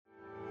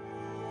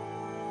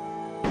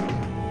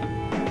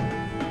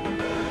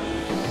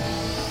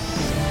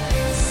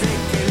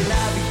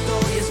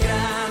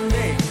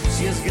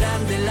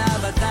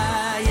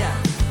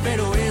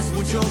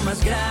mucho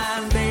más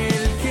grande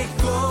el que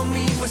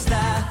conmigo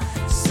está.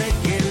 Sé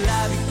que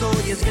la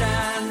victoria es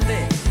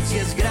grande, si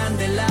es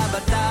grande la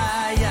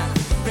batalla,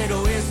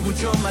 pero es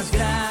mucho más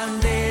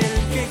grande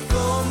el que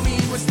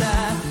conmigo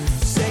está.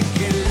 Sé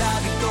que la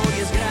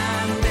victoria es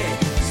grande,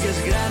 si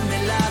es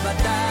grande la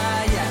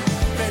batalla,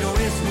 pero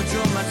es mucho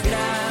más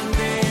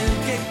grande el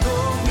que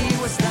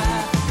conmigo está.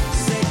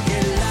 Sé que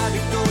la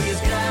victoria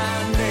es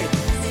grande,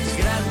 si es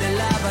grande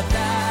la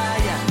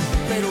batalla,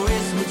 pero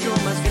es mucho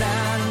más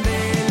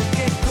grande el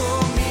que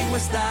conmigo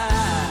está.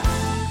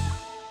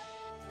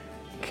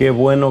 Qué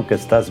bueno que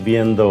estás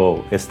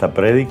viendo esta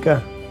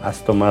prédica.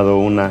 Has tomado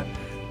una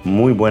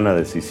muy buena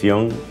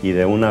decisión y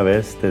de una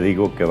vez te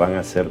digo que van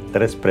a ser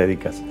 3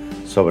 prédicas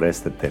sobre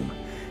este tema.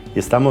 Y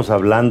estamos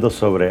hablando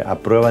sobre a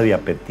prueba de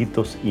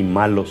apetitos y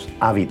malos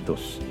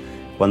hábitos.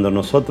 Cuando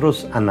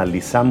nosotros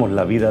analizamos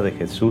la vida de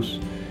Jesús,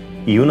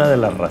 y una de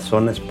las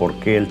razones por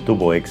qué Él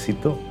tuvo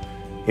éxito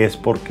es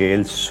porque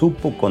Él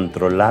supo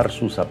controlar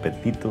sus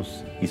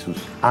apetitos y sus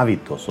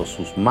hábitos o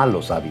sus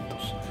malos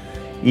hábitos.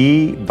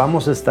 Y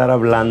vamos a estar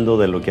hablando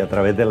de lo que a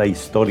través de la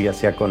historia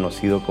se ha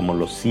conocido como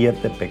los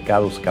 7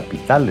 pecados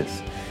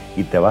capitales.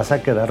 Y te vas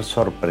a quedar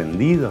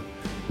sorprendido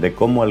de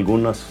cómo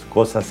algunas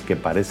cosas que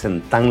parecen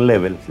tan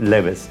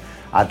leves,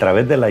 a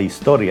través de la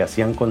historia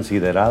se han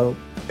considerado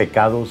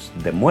pecados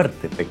de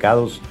muerte,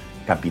 pecados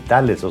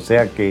capitales. O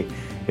sea que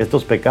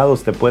estos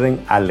pecados te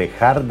pueden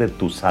alejar de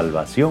tu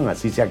salvación.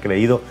 Así se ha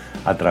creído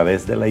a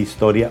través de la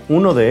historia.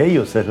 Uno de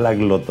ellos es la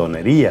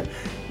glotonería.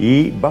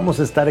 Y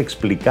vamos a estar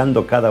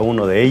explicando cada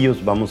uno de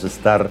ellos. Vamos a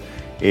estar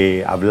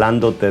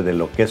hablándote de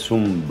lo que es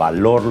un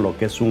valor, lo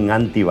que es un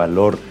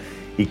antivalor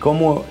y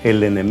cómo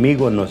el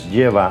enemigo nos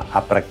lleva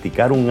a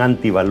practicar un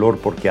antivalor,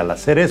 porque al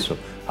hacer eso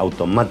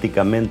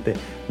automáticamente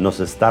nos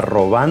está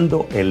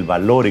robando el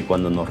valor, y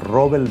cuando nos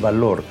roba el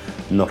valor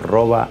nos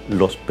roba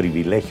los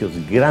privilegios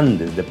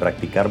grandes de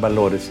practicar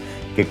valores,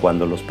 que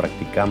cuando los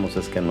practicamos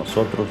es que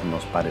nosotros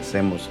nos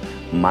parecemos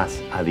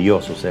más a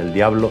Dios. O sea, el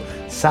diablo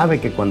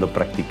sabe que cuando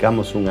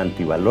practicamos un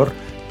antivalor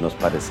nos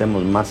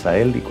parecemos más a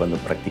Él, y cuando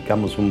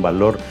practicamos un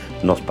valor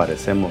nos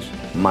parecemos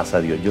más a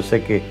Dios. Yo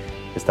sé que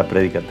esta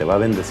prédica te va a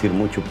bendecir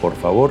mucho. Por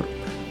favor,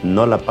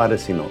 no la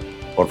pares, sino,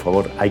 por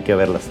favor, hay que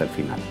verla hasta el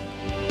final.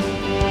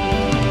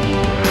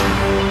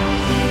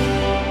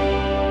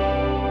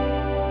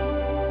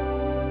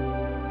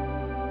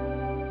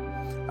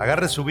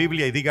 Agarre su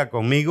Biblia y diga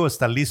conmigo,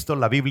 ¿está listo?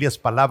 La Biblia es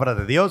palabra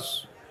de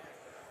Dios.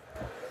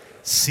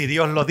 Si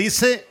Dios lo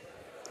dice,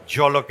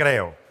 yo lo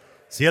creo.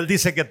 Si Él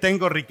dice que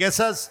tengo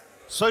riquezas,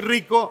 soy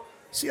rico.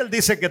 Si Él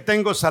dice que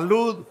tengo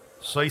salud,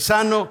 soy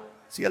sano.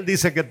 Si Él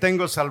dice que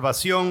tengo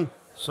salvación,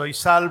 soy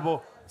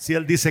salvo. Si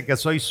Él dice que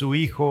soy su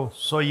hijo,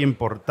 soy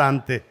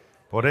importante.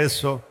 Por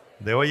eso,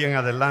 de hoy en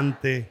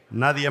adelante,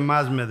 nadie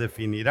más me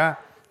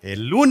definirá.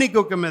 El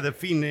único que me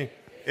define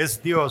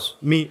es Dios,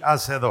 mi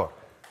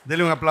Hacedor.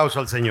 Dele un aplauso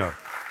al Señor.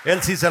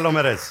 Él sí se lo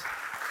merece.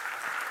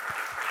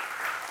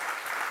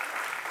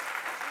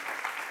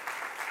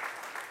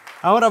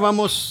 Ahora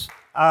vamos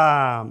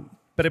a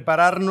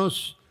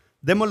prepararnos.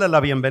 Démosle la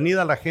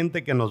bienvenida a la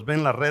gente que nos ve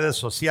en las redes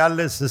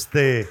sociales.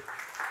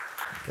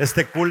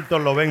 Este culto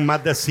lo ven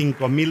más de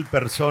 5,000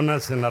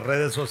 personas en las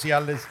redes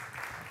sociales.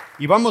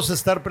 Y vamos a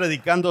estar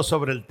predicando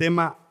sobre el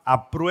tema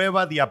a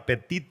prueba de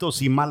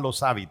apetitos y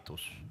malos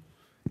hábitos.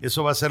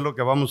 Eso va a ser lo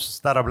que vamos a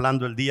estar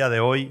hablando el día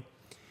de hoy.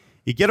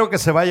 Y quiero que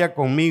se vaya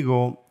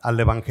conmigo al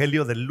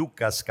Evangelio de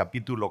Lucas,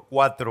 capítulo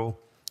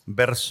 4,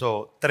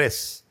 verso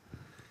 3.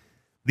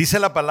 Dice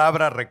la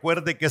palabra,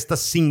 recuerde que estas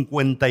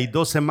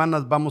 52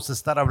 semanas vamos a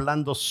estar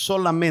hablando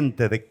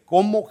solamente de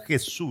cómo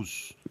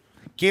Jesús,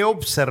 qué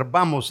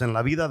observamos en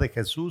la vida de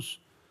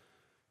Jesús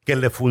que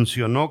le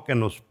funcionó, que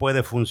nos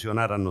puede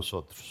funcionar a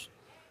nosotros.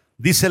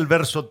 Dice el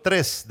verso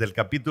 3 del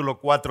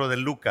capítulo 4 de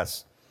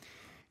Lucas.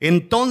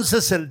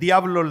 Entonces el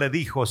diablo le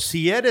dijo,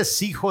 si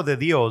eres hijo de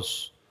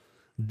Dios,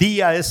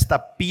 di a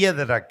esta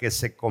piedra que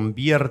se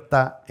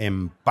convierta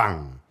en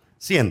pan.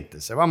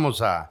 Siéntese,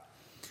 vamos a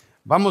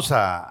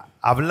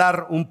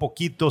hablar un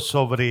poquito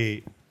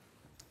sobre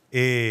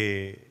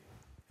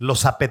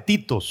los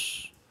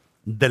apetitos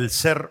del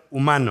ser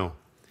humano.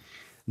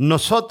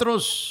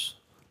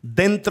 Nosotros,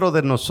 dentro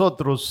de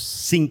nosotros,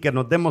 sin que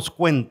nos demos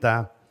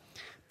cuenta,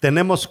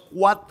 tenemos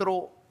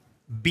 4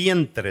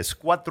 vientres,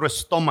 4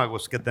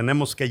 estómagos que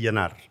tenemos que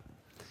llenar.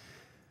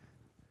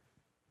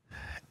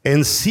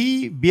 En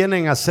sí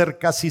vienen a ser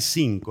casi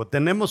 5.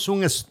 Tenemos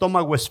un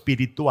estómago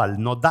espiritual,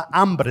 nos da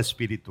hambre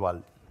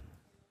espiritual.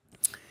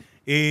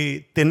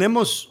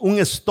 Tenemos un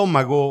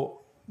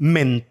estómago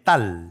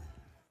mental,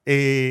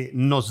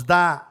 nos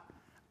da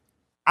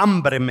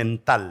hambre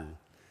mental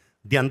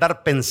de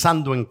andar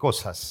pensando en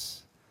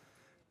cosas.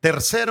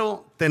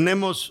 Tercero,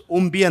 tenemos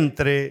un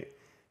vientre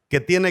que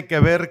tiene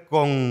que ver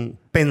con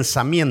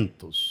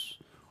pensamientos.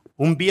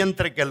 Un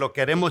vientre que lo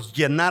queremos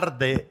llenar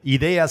de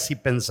ideas y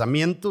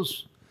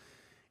pensamientos.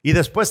 Y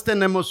después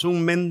tenemos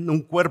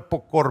un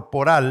cuerpo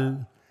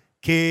corporal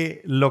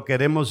que lo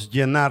queremos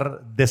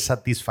llenar de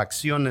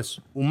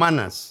satisfacciones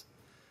humanas.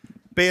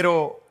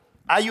 Pero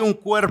Hay un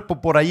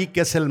cuerpo por ahí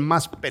que es el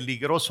más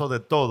peligroso de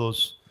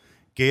todos,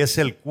 que es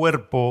el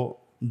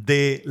cuerpo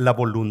de la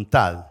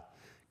voluntad,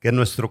 que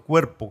nuestro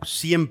cuerpo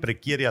siempre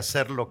quiere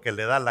hacer lo que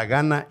le da la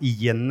gana y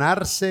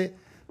llenarse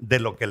de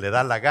lo que le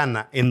da la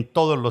gana en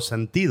todos los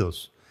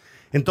sentidos.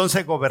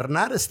 Entonces,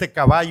 gobernar este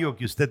caballo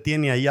que usted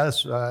tiene allá,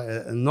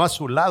 no a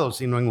su lado,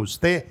 sino en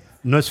usted,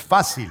 no es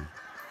fácil.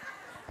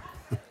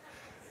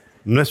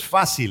 No es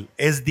fácil,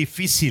 es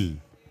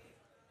difícil.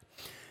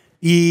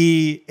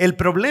 Y el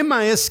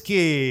problema es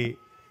que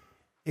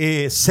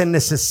se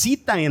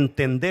necesita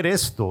entender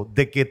esto,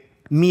 de que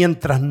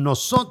mientras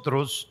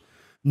nosotros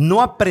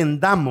no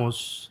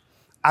aprendamos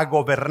a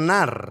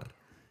gobernar,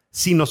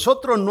 si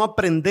nosotros no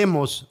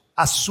aprendemos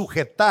a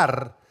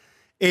sujetar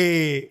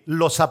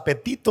los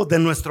apetitos de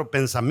nuestro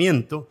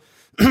pensamiento,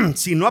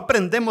 si no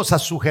aprendemos a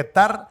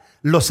sujetar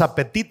los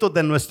apetitos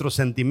de nuestros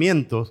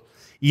sentimientos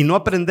y no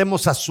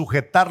aprendemos a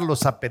sujetar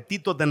los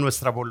apetitos de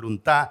nuestra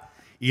voluntad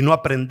y no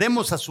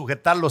aprendemos a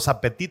sujetar los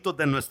apetitos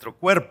de nuestro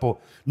cuerpo,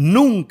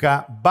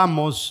 nunca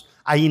vamos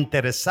a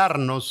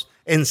interesarnos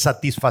en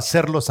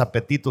satisfacer los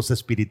apetitos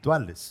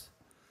espirituales,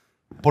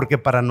 porque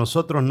para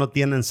nosotros no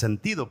tienen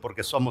sentido,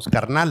 porque somos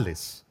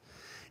carnales.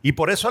 Y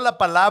por eso la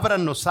palabra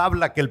nos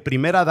habla que el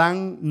primer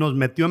Adán nos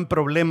metió en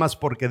problemas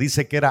porque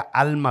dice que era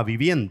alma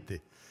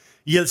viviente.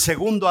 Y el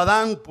segundo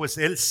Adán, pues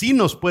él sí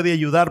nos puede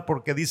ayudar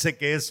porque dice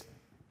que es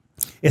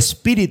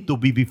espíritu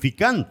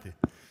vivificante.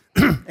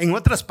 En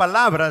otras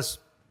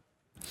palabras,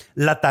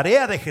 la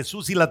tarea de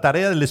Jesús y la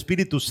tarea del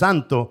Espíritu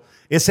Santo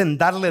es en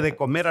darle de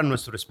comer a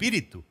nuestro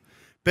espíritu.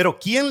 Pero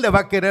 ¿quién le va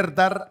a querer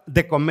dar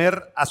de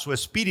comer a su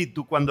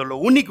espíritu cuando lo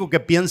único que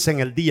piensa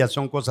en el día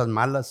son cosas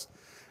malas?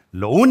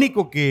 Lo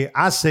único que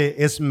hace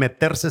es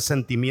meterse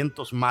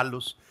sentimientos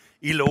malos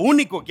y lo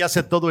único que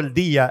hace todo el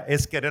día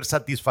es querer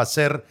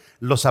satisfacer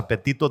los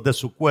apetitos de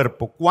su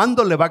cuerpo.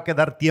 ¿Cuándo le va a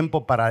quedar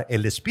tiempo para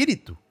el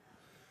espíritu?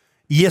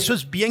 Y eso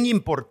es bien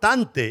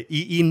importante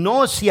y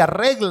no se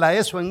arregla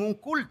eso en un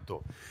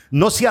culto.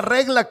 No se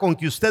arregla con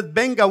que usted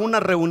venga a una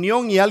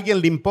reunión y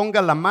alguien le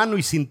imponga la mano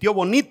y sintió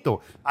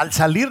bonito. Al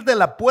salir de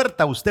la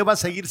puerta usted va a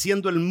seguir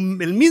siendo el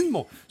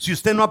mismo si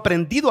usted no ha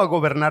aprendido a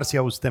gobernarse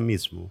a usted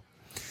mismo.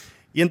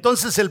 Y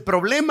entonces el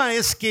problema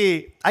es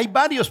que hay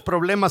varios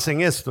problemas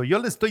en esto.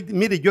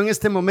 Mire, yo en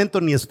este momento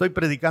ni estoy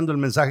predicando el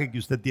mensaje que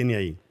usted tiene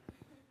ahí.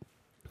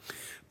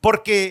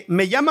 Porque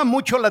me llama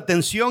mucho la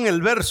atención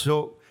el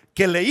verso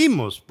que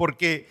leímos,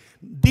 porque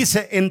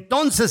dice,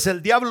 entonces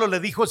el diablo le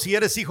dijo, si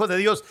eres hijo de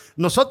Dios.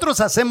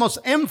 Nosotros hacemos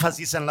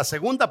énfasis en la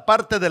segunda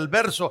parte del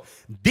verso,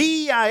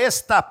 di a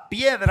esta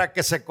piedra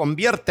que se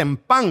convierte en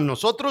pan.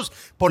 Nosotros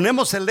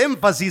ponemos el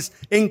énfasis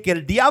en que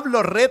el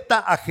diablo reta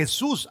a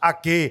Jesús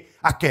a que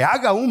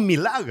haga un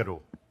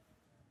milagro.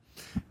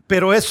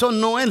 Pero eso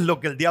no es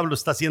lo que el diablo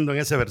está haciendo en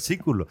ese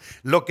versículo.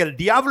 Lo que el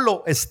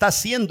diablo está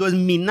haciendo es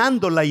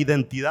minando la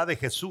identidad de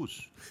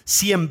Jesús.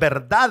 Si en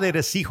verdad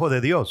eres hijo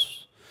de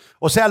Dios.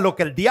 O sea, lo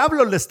que el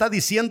diablo le está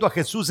diciendo a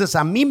Jesús es,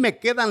 a mí me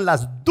quedan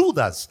las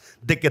dudas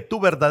de que tú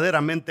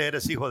verdaderamente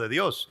eres hijo de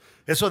Dios.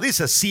 Eso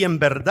dice, si en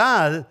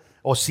verdad,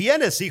 o si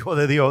eres hijo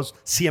de Dios,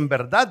 si en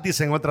verdad,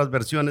 dicen otras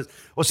versiones.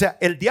 O sea,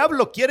 el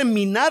diablo quiere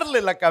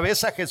minarle la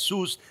cabeza a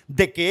Jesús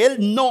de que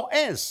él no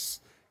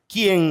es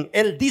quien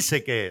él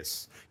dice que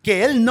es.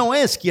 Que él no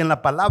es quien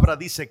la palabra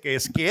dice que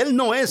es. Que él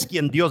no es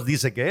quien Dios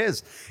dice que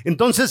es.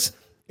 Entonces,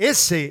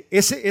 ese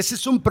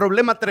es un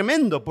problema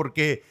tremendo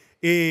porque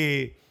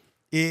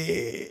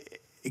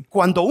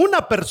cuando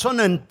una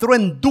persona entró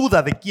en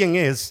duda de quién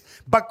es,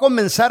 va a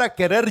comenzar a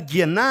querer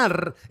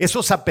llenar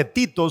esos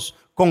apetitos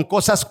con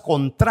cosas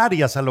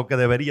contrarias a lo que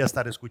debería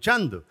estar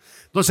escuchando.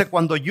 Entonces,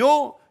 cuando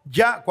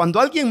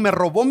alguien me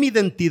robó mi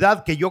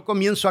identidad, que yo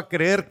comienzo a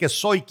creer que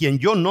soy quien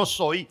yo no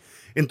soy,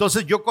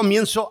 entonces yo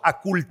comienzo a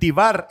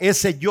cultivar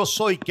ese yo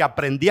soy que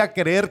aprendí a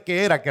creer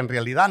que era, que en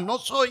realidad no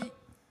soy.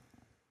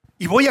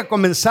 Y voy a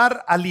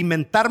comenzar a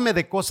alimentarme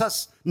de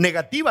cosas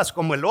negativas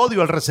como el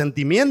odio, el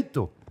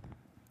resentimiento,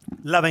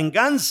 la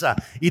venganza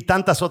y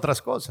tantas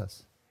otras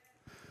cosas.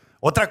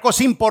 Otra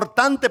cosa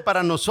importante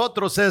para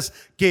nosotros es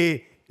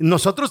que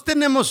nosotros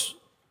tenemos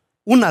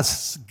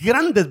unas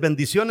grandes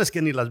bendiciones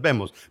que ni las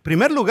vemos. En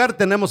primer lugar,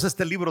 tenemos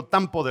este libro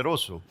tan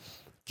poderoso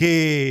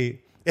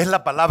que es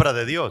la palabra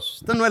de Dios.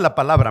 Esto no es la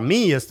palabra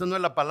mía, esto no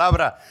es la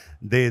palabra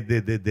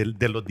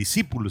de los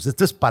discípulos,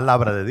 esto es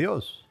palabra de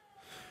Dios.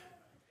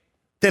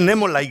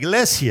 Tenemos la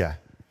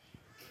iglesia,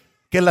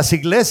 que las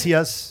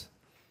iglesias,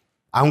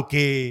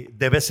 aunque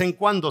de vez en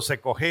cuando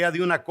se cojea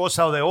de una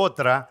cosa o de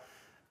otra,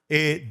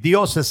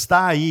 Dios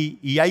está ahí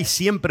y hay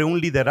siempre un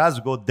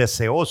liderazgo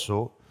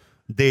deseoso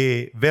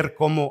de ver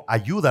cómo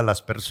ayuda a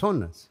las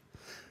personas.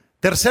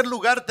 Tercer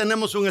lugar,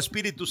 tenemos un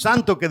Espíritu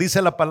Santo que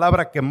dice la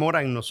palabra que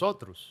mora en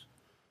nosotros.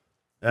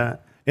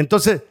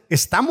 Entonces,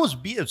 estamos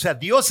bien, o sea,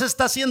 Dios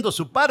está haciendo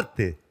su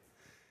parte.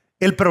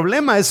 El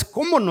problema es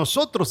cómo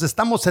nosotros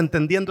estamos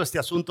entendiendo este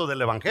asunto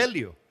del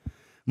evangelio.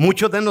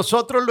 Muchos de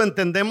nosotros lo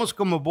entendemos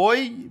como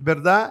voy,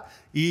 ¿verdad?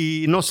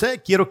 Y no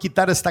sé, quiero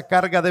quitar esta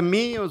carga de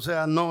mí, o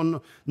sea,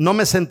 no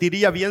me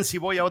sentiría bien si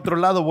voy a otro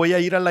lado, voy a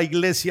ir a la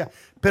iglesia,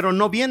 pero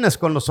no vienes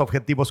con los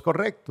objetivos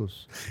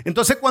correctos.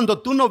 Entonces, cuando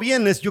tú no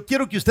vienes, yo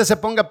quiero que usted se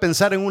ponga a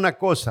pensar en una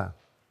cosa.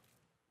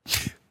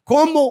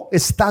 ¿Cómo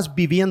estás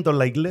viviendo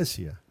la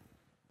iglesia?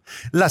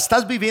 ¿La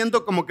estás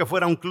viviendo como que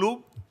fuera un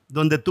club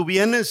donde tú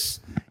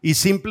vienes y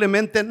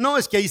simplemente, no,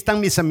 es que ahí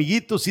están mis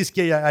amiguitos y es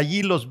que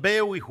allí los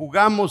veo y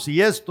jugamos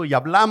y esto y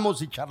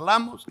hablamos y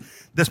charlamos?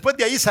 Después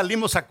de ahí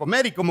salimos a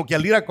comer y como que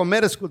al ir a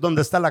comer es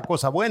donde está la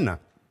cosa buena.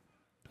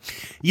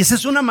 Y esa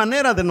es una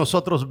manera de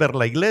nosotros ver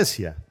la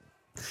iglesia.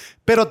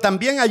 Pero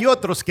también hay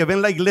otros que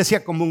ven la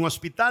iglesia como un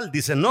hospital.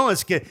 Dicen, no,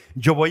 es que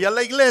yo voy a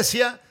la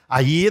iglesia,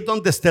 allí es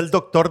donde está el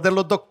doctor de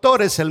los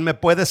doctores, él me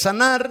puede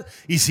sanar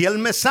y si él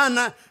me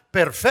sana,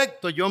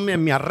 perfecto, yo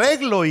me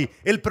arreglo. Y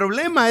el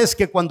problema es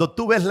que cuando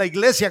tú ves la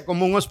iglesia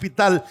como un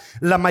hospital,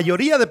 la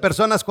mayoría de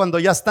personas cuando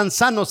ya están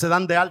sanos se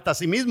dan de alta a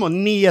sí mismos,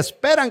 ni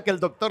esperan que el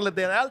doctor les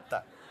dé de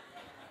alta.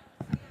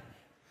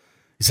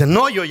 Dicen,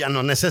 no, yo ya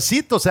no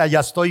necesito, o sea,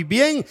 ya estoy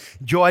bien,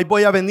 yo ahí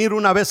voy a venir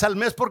una vez al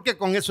mes porque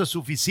con eso es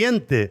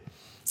suficiente.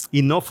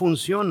 Y no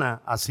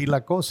funciona así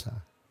la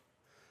cosa.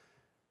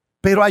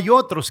 Pero hay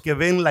otros que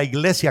ven la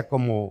iglesia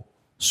como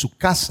su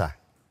casa.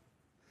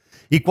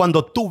 Y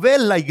cuando tú ves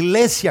la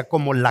iglesia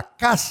como la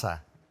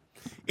casa,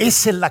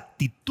 esa es la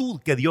actitud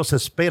que Dios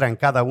espera en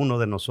cada uno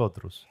de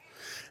nosotros.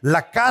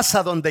 La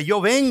casa donde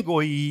yo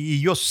vengo y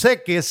yo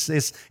sé que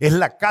es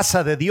la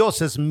casa de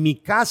Dios, es mi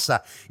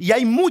casa. Y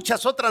hay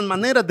muchas otras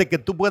maneras de que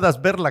tú puedas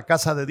ver la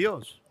casa de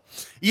Dios.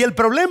 Y el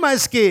problema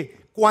es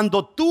que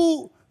cuando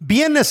tú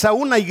vienes a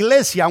una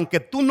iglesia, aunque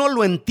tú no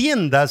lo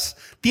entiendas,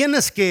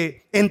 tienes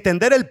que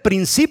entender el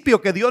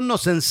principio que Dios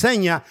nos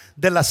enseña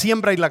de la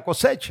siembra y la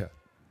cosecha.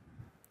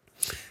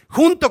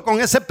 Junto con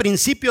ese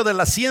principio de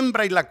la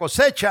siembra y la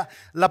cosecha,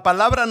 la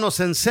palabra nos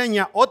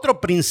enseña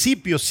otro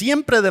principio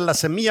siempre de la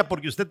semilla,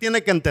 porque usted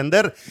tiene que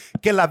entender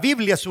que la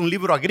Biblia es un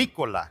libro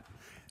agrícola.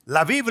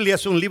 La Biblia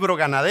es un libro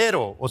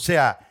ganadero, o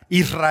sea,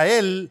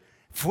 Israel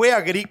fue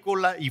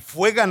agrícola y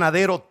fue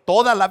ganadero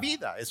toda la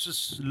vida. Eso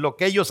es lo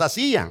que ellos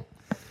hacían.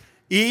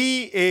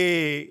 Y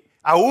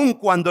aun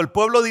cuando el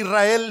pueblo de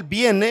Israel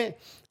viene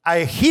a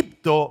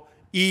Egipto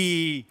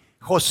y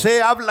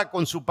José habla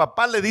con su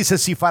papá, le dice,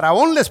 si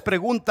Faraón les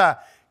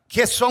pregunta,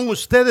 ¿qué son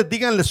ustedes?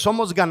 Díganle,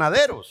 somos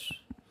ganaderos.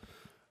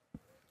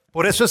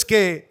 Por eso es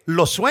que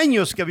los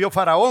sueños que vio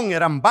Faraón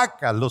eran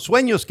vacas, los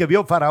sueños que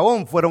vio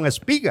Faraón fueron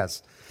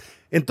espigas.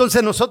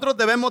 Entonces nosotros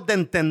debemos de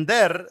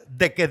entender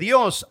de que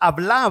Dios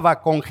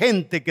hablaba con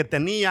gente que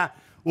tenía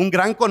un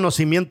gran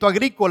conocimiento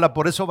agrícola,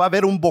 por eso va a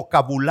haber un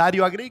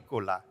vocabulario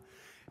agrícola.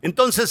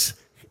 Entonces,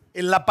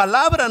 la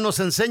palabra nos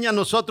enseña a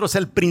nosotros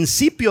el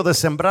principio de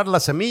sembrar la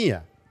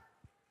semilla.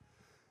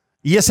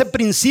 Y ese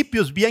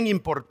principio es bien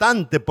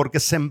importante porque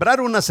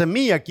sembrar una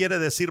semilla quiere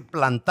decir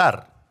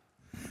plantar.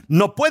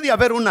 No puede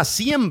haber una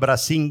siembra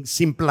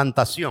sin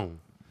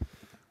plantación.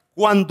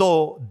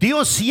 Cuando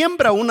Dios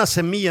siembra una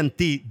semilla en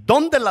ti,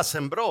 ¿dónde la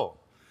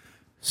sembró?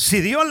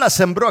 Si Dios la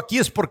sembró aquí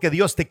es porque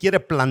Dios te quiere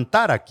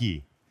plantar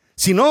aquí.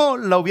 Si no,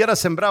 la hubiera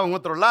sembrado en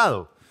otro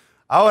lado.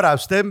 Ahora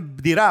usted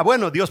dirá,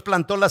 bueno, Dios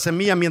plantó la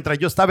semilla mientras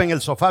yo estaba en el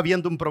sofá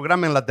viendo un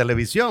programa en la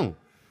televisión.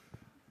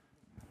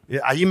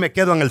 Allí me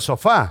quedo en el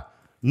sofá.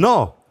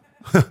 No,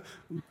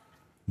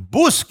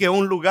 busque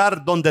un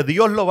lugar donde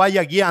Dios lo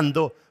vaya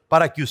guiando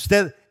para que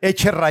usted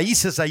eche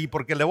raíces ahí,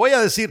 porque le voy a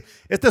decir,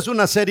 esta es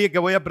una serie que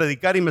voy a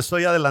predicar y me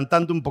estoy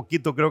adelantando un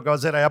poquito, creo que va a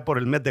ser allá por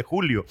el mes de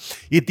julio,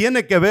 y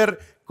tiene que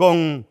ver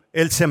con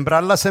el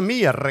sembrar la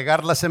semilla,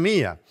 regar la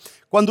semilla.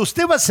 Cuando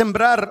usted va a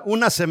sembrar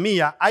una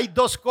semilla, hay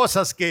dos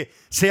cosas que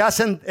se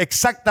hacen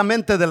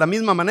exactamente de la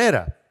misma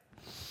manera,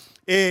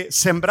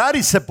 sembrar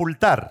y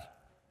sepultar.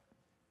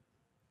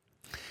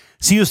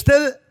 Si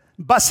usted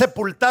va a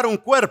sepultar un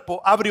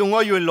cuerpo, abre un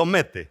hoyo y lo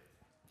mete.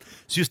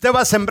 Si usted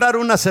va a sembrar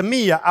una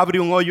semilla, abre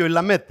un hoyo y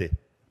la mete.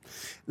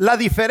 La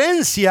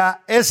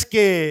diferencia es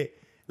que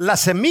la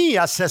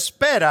semilla se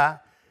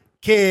espera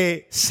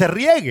que se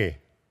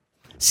riegue.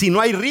 Si no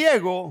hay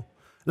riego,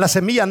 la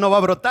semilla no va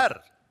a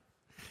brotar.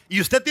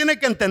 Y usted tiene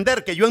que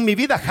entender que yo en mi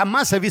vida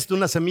jamás he visto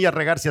una semilla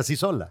regarse así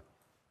sola.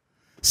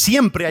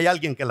 Siempre hay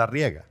alguien que la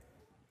riega.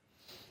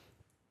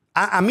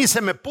 A mí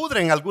se me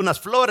pudren algunas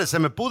flores, se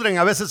me pudren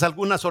a veces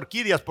algunas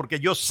orquídeas porque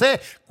yo sé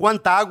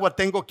cuánta agua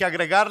tengo que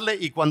agregarle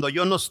y cuando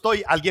yo no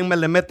estoy, alguien me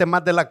le mete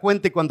más de la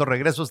cuenta y cuando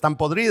regreso están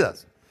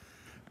podridas.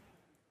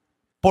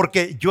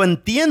 Porque yo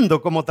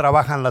entiendo cómo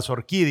trabajan las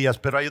orquídeas,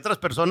 pero hay otras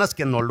personas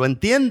que no lo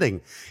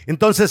entienden.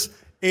 Entonces,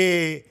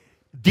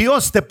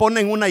 Dios te pone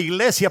en una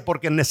iglesia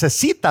porque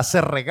necesita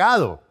ser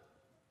regado.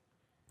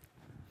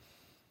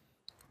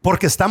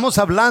 Porque estamos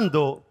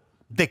hablando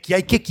de que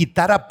hay que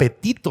quitar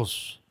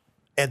apetitos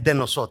de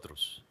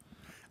nosotros.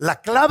 La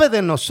clave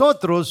de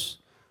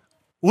nosotros,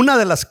 una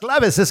de las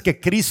claves es que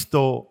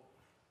Cristo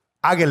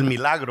haga el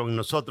milagro en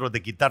nosotros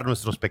de quitar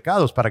nuestros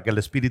pecados para que el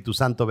Espíritu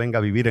Santo venga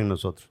a vivir en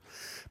nosotros.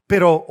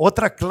 Pero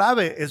otra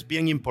clave es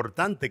bien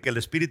importante, que el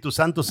Espíritu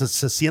Santo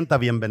se sienta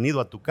bienvenido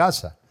a tu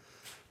casa.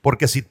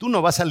 Porque si tú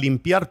no vas a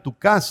limpiar tu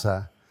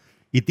casa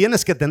y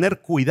tienes que tener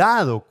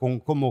cuidado con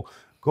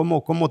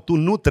cómo tú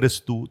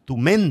nutres tu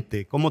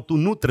mente, cómo tú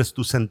nutres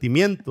tus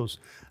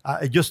sentimientos.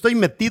 Yo estoy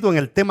metido en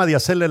el tema de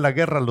hacerle la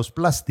guerra a los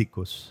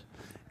plásticos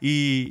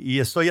y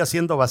estoy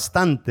haciendo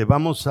bastante.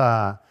 Vamos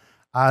a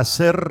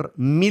hacer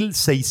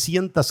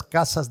 1,600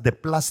 casas de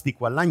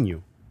plástico al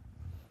año.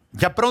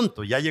 Ya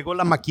pronto, ya llegó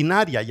la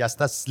maquinaria, ya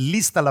está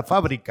lista la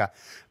fábrica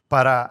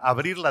para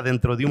abrirla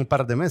dentro de un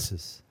par de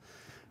meses.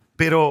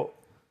 Pero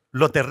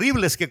lo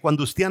terrible es que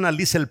cuando usted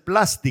analiza el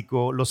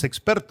plástico, los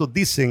expertos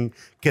dicen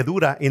que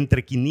dura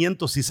entre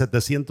 500 y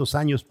 700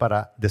 años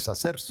para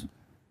deshacerse.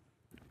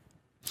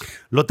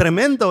 Lo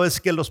tremendo es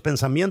que los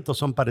pensamientos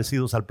son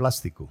parecidos al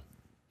plástico.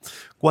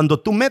 Cuando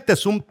tú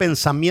metes un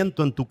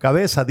pensamiento en tu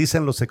cabeza,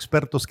 dicen los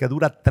expertos que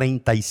dura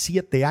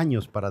 37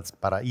 años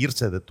para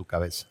irse de tu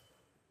cabeza.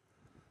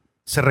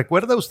 ¿Se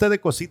recuerda usted de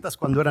cositas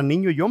cuando era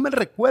niño? Yo me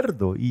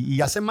recuerdo y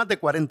hace más de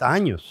 40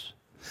 años.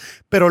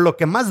 Pero lo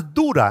que más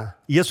dura,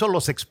 y eso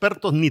los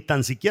expertos ni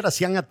tan siquiera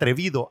se han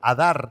atrevido a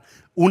dar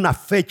una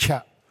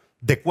fecha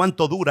de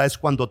cuánto dura, es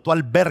cuando tú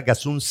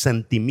albergas un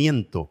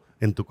sentimiento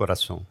en tu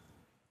corazón.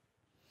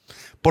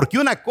 Porque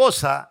una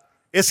cosa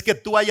es que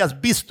tú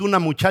hayas visto una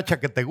muchacha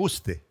que te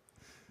guste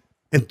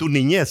en tu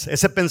niñez,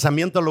 ese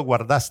pensamiento lo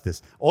guardaste.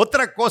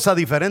 Otra cosa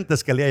diferente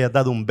es que le hayas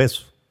dado un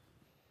beso.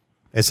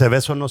 Ese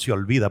beso no se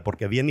olvida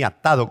porque viene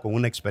atado con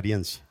una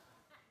experiencia.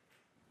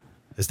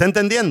 ¿Está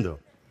entendiendo?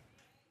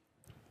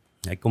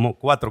 Hay como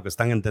 4 que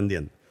están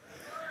entendiendo.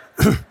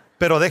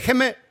 Pero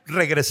déjeme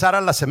regresar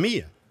a la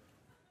semilla.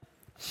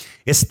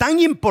 Es tan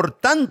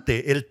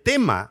importante el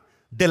tema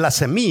de la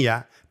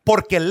semilla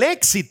porque el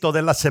éxito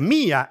de la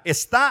semilla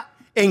está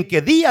en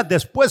que días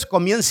después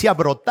comience a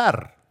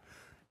brotar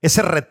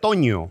ese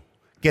retoño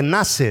que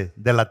nace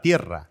de la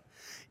tierra.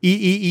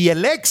 Y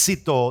el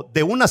éxito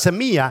de una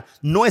semilla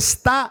no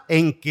está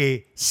en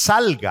que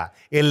salga,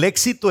 el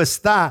éxito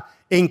está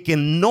en que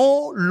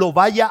no lo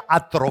vaya a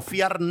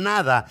atrofiar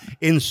nada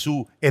en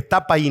su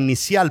etapa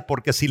inicial,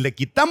 porque si le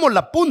quitamos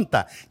la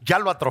punta, ya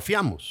lo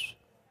atrofiamos.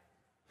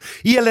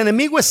 Y el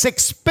enemigo es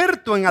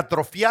experto en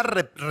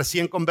atrofiar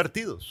recién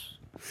convertidos.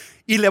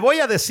 Y le voy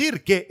a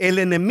decir que el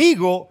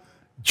enemigo,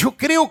 yo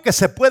creo que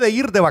se puede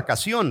ir de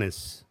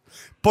vacaciones,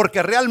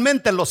 porque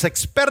realmente los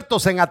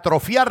expertos en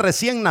atrofiar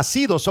recién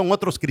nacidos son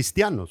otros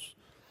cristianos,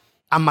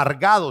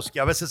 amargados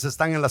que a veces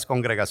están en las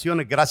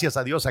congregaciones. Gracias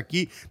a Dios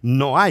aquí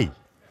no hay.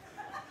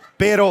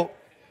 Pero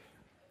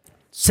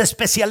se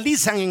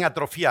especializan en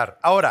atrofiar.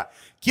 Ahora,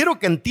 quiero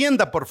que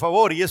entienda, por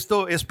favor, y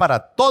esto es para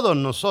todos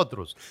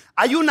nosotros.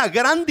 Hay una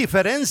gran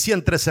diferencia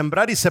entre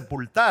sembrar y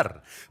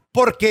sepultar,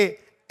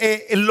 porque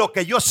lo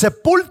que yo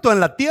sepulto en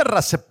la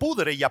tierra se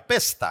pudre y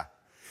apesta,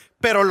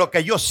 pero lo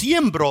que yo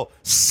siembro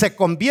se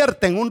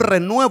convierte en un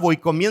renuevo y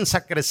comienza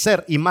a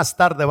crecer y más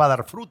tarde va a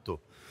dar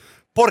fruto.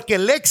 Porque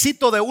el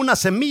éxito de una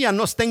semilla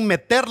no está en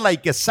meterla y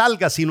que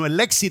salga, sino el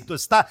éxito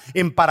está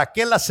en para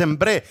qué la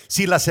sembré.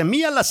 Si la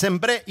semilla la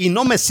sembré y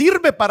no me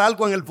sirve para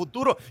algo en el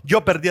futuro,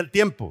 yo perdí el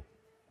tiempo.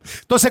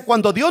 Entonces,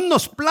 cuando Dios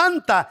nos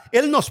planta,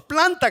 Él nos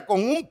planta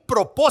con un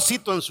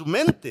propósito en su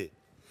mente.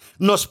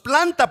 Nos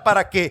planta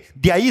para que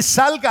de ahí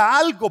salga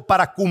algo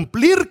para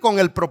cumplir con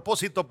el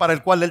propósito para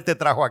el cual Él te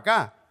trajo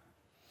acá.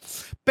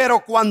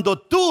 Pero cuando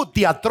tú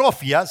te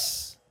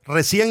atrofias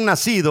recién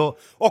nacido,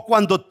 o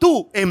cuando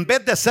tú en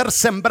vez de ser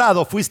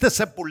sembrado fuiste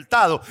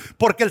sepultado,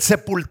 porque el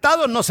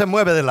sepultado no se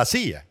mueve de la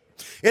silla,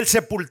 el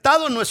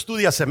sepultado no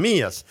estudia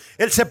semillas,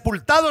 el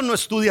sepultado no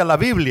estudia la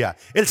Biblia,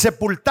 el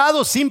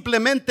sepultado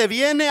simplemente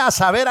viene a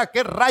saber a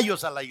qué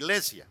rayos a la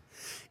iglesia.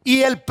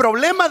 Y el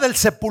problema del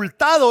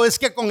sepultado es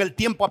que con el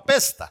tiempo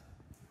apesta,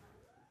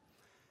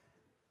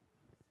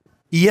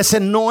 y ese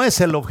no es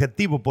el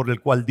objetivo por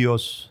el cual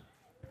Dios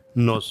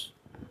nos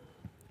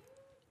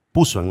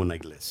puso en una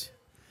iglesia.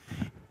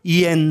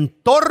 Y en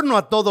torno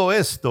a todo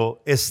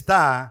esto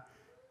está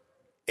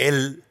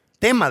el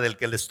tema del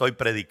que le estoy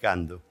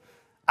predicando: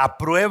 a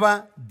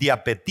prueba de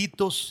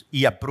apetitos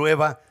y a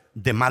prueba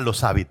de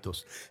malos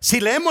hábitos. Si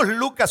leemos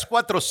Lucas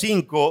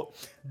 4:5,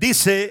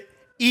 dice: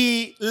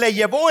 y le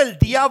llevó el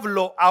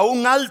diablo a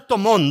un alto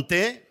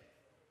monte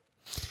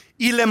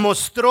y le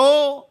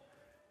mostró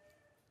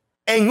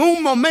en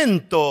un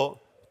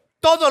momento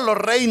todos los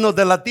reinos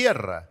de la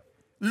tierra.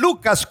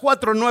 Lucas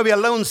 4:9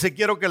 al 11,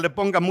 quiero que le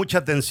ponga mucha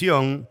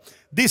atención.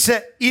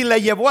 Dice: y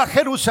le llevó a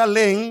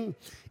Jerusalén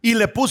y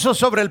le puso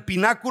sobre el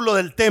pináculo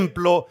del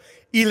templo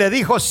y le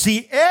dijo: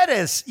 si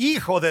eres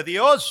hijo de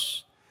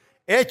Dios,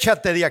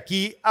 échate de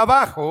aquí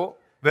abajo.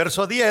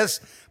 Verso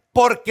 10: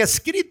 porque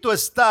escrito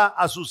está,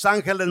 a sus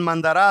ángeles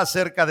mandará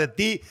acerca de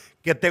ti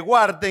que te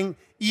guarden,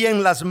 y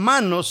en las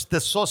manos te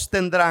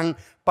sostendrán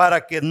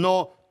para que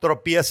no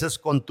tropieces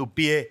con tu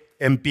pie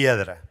en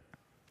piedra.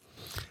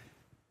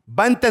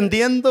 ¿Va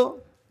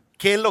entendiendo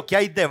qué es lo que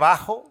hay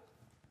debajo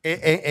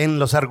en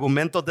los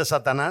argumentos de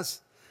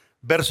Satanás?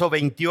 Verso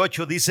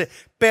 28 dice: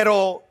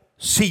 pero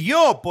si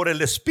yo por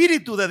el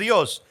Espíritu de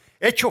Dios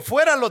echo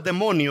fuera a los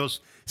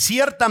demonios,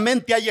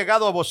 ciertamente ha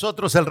llegado a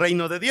vosotros el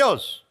reino de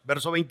Dios.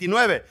 Verso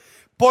 29: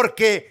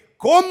 porque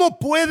 ¿cómo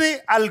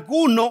puede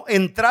alguno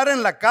entrar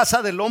en la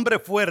casa del hombre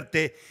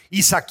fuerte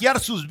y saquear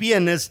sus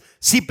bienes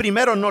si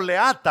primero no le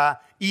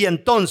ata y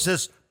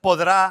entonces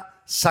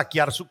podrá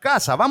saquear su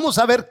casa? Vamos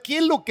a ver qué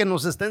es lo que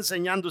nos está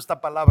enseñando esta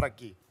palabra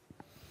aquí.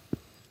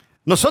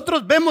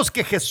 Nosotros vemos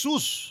que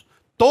Jesús,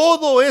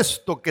 todo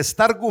esto que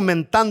está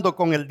argumentando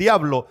con el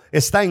diablo,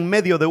 está en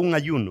medio de un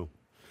ayuno.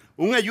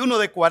 Un ayuno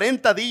de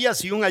 40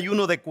 días y un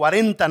ayuno de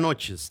 40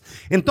 noches.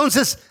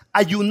 Entonces,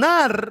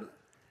 ayunar,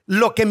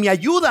 lo que me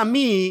ayuda a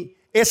mí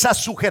es a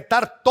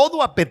sujetar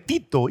todo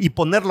apetito y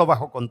ponerlo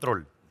bajo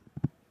control.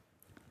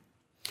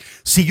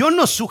 Si yo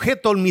no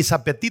sujeto mis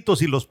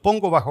apetitos y los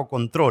pongo bajo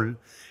control,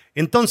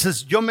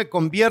 entonces yo me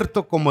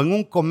convierto como en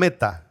un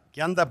cometa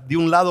que anda de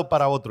un lado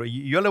para otro.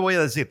 Y yo le voy a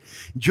decir,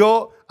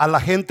 yo a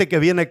la gente que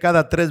viene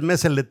cada 3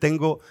 meses le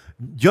tengo,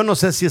 yo no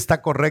sé si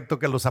está correcto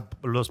que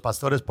los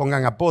pastores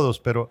pongan apodos,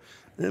 pero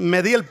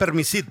me di el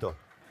permisito.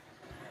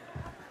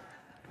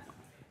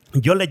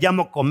 Yo le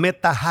llamo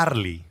cometa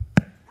Harley.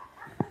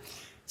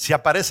 Se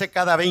aparece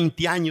cada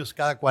 20 años,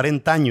 cada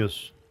 40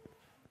 años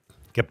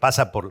que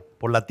pasa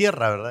por la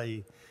tierra, ¿verdad?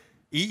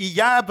 Y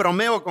ya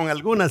bromeo con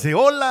algunas y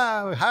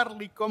hola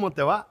Harley, ¿cómo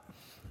te va?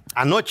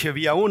 Anoche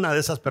vi a una de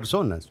esas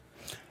personas.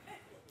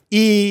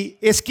 Y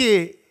es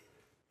que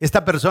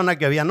esta persona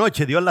que había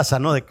anoche, Dios la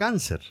sanó de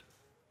cáncer.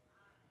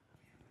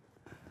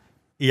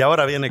 Y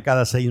ahora viene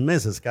cada 6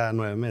 meses, cada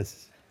 9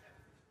 meses.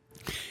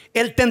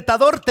 El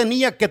tentador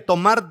tenía que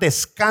tomar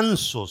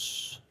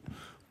descansos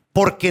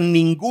porque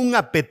ningún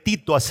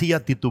apetito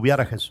hacía titubear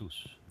a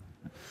Jesús.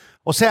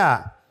 O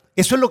sea,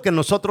 eso es lo que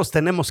nosotros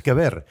tenemos que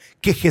ver,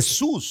 que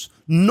Jesús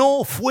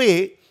no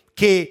fue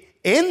que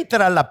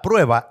entra a la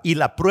prueba y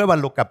la prueba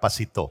lo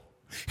capacitó.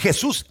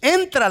 Jesús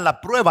entra a la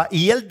prueba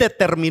y él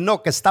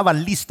determinó que estaba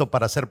listo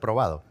para ser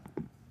probado.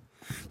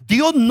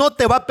 Dios no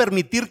te va a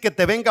permitir que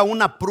te venga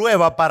una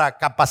prueba para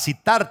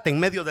capacitarte en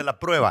medio de la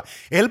prueba.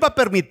 Él va a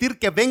permitir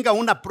que venga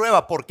una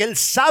prueba porque Él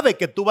sabe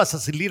que tú vas a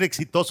salir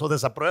exitoso de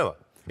esa prueba.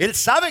 Él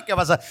sabe que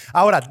vas a...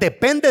 Ahora,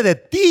 depende de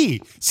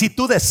ti si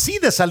tú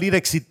decides salir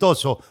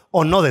exitoso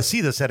o no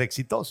decides ser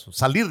exitoso,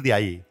 salir de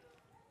ahí.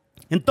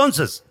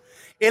 Entonces,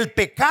 el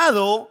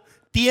pecado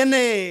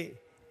tiene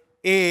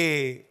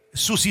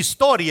sus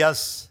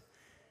historias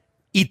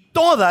y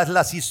todas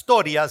las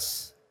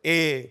historias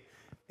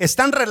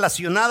están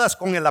relacionadas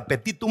con el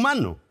apetito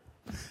humano.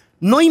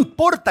 No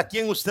importa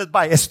quién usted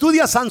vaya.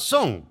 Estudia a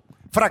Sansón,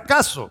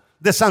 fracaso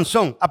de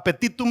Sansón,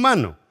 apetito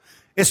humano.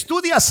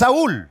 Estudia a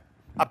Saúl,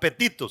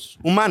 apetitos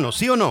humanos,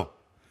 ¿sí o no?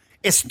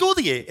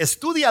 Estudie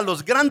a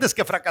los grandes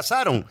que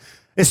fracasaron.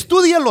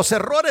 Estudie los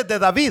errores de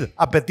David,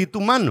 apetito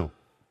humano.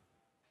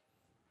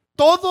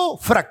 Todo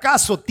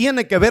fracaso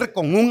tiene que ver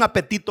con un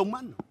apetito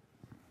humano.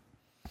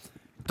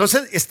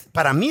 Entonces,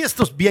 para mí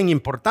esto es bien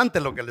importante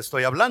lo que le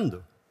estoy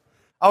hablando.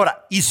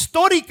 Ahora,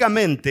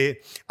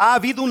 históricamente ha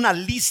habido una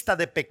lista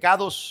de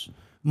pecados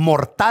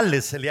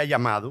mortales, se le ha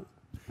llamado,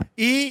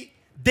 y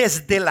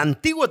desde el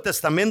Antiguo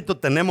Testamento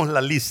tenemos la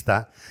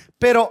lista,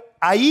 pero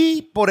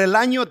ahí por el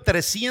año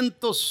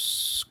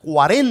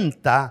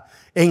 340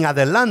 en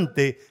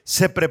adelante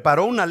se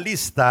preparó una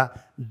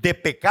lista de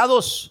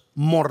pecados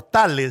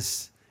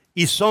mortales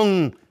y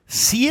son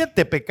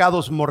 7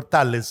 pecados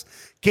mortales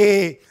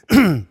que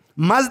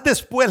más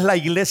después la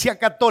Iglesia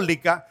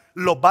Católica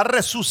los va a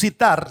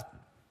resucitar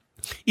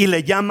y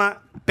le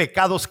llama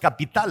pecados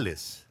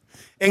capitales.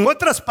 En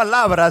otras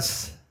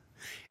palabras,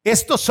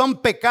 estos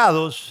son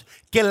pecados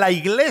que la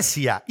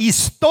iglesia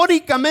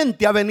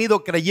históricamente ha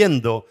venido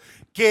creyendo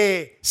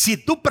que si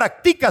tú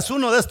practicas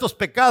uno de estos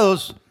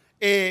pecados,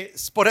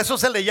 por eso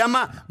se le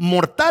llama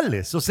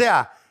mortales. O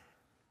sea,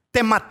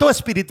 te mató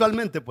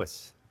espiritualmente,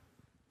 pues.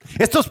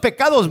 Estos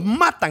pecados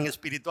matan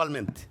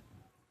espiritualmente.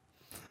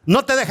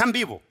 No te dejan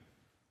vivo.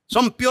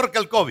 Son peor que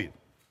el COVID.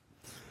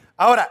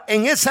 Ahora,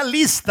 en esa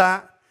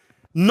lista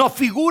no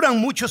figuran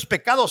muchos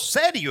pecados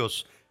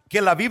serios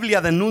que la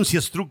Biblia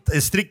denuncia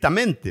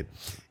estrictamente.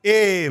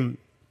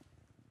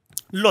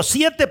 Los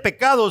 7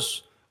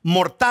 pecados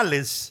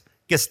mortales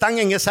que están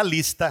en esa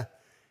lista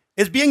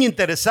es bien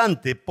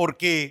interesante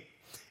porque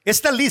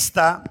esta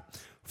lista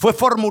fue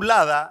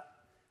formulada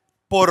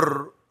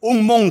por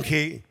un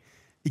monje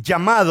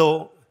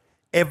llamado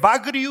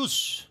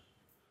Evagrius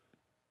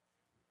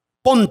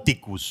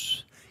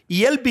Ponticus.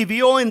 Y él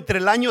vivió entre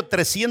el año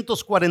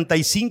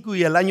 345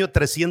 y el año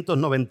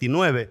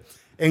 399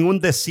 en un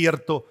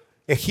desierto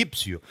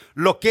egipcio.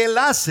 Lo que él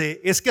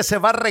hace es que se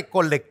va a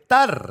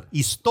recolectar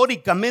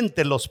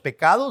históricamente los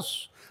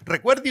pecados.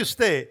 Recuerde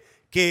usted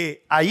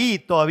que ahí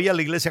todavía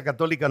la Iglesia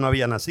Católica no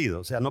había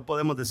nacido. O sea, no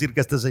podemos decir que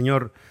este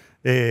señor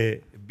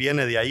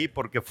viene de ahí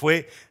porque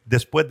fue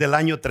después del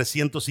año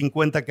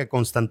 350 que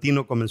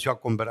Constantino comenzó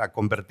a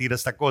convertir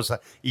esta cosa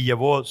y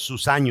llevó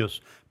sus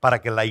años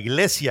para que la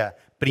Iglesia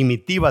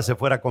primitiva se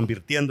fuera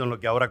convirtiendo en lo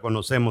que ahora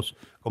conocemos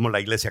como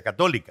la Iglesia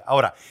Católica.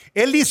 Ahora,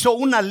 él hizo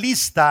una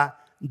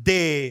lista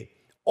de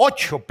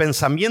 8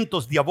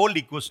 pensamientos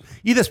diabólicos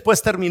y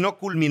después terminó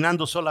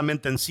culminando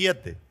solamente en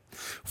 7.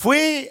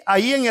 Fue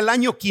ahí en el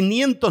año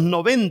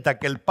 590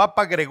 que el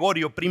Papa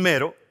Gregorio I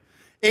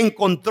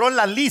encontró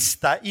la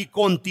lista y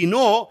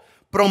continuó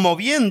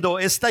promoviendo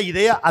esta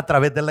idea a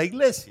través de la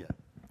iglesia.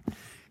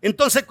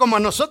 Entonces, como a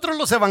nosotros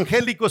los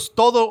evangélicos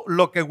todo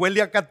lo que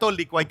huele a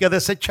católico hay que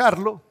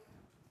desecharlo,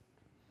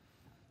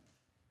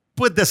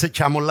 pues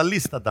desechamos la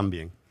lista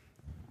también.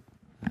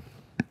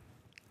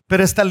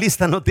 Pero esta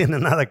lista no tiene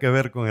nada que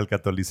ver con el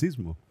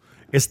catolicismo.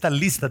 Esta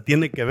lista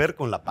tiene que ver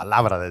con la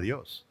palabra de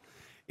Dios.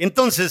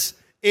 Entonces,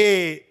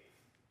 se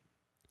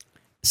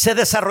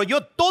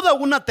desarrolló toda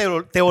una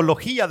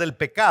teología del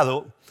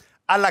pecado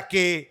a la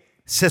que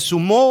se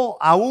sumó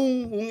a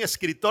un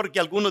escritor que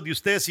algunos de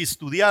ustedes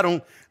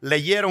estudiaron,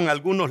 leyeron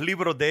algunos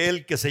libros de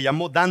él, que se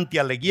llamó Dante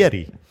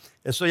Alighieri.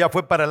 Eso ya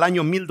fue para el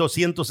año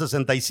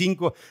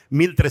 1265,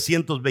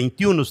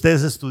 1321.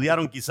 Ustedes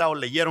estudiaron quizá o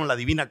leyeron la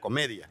Divina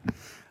Comedia.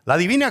 La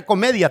Divina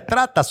Comedia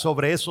trata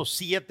sobre esos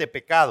 7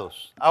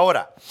 pecados.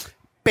 Ahora,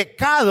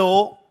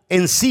 pecado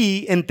en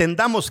sí,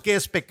 entendamos qué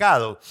es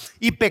pecado.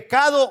 Y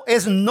pecado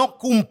es no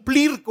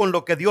cumplir con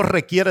lo que Dios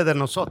requiere de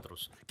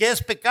nosotros. ¿Qué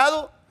es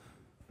pecado?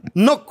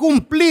 No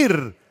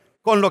cumplir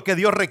con lo que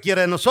Dios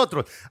requiere de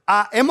nosotros.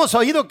 Hemos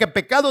oído que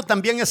pecado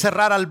también es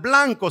cerrar al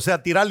blanco, o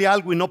sea, tirarle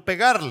algo y no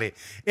pegarle.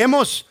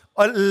 Hemos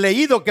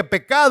leído que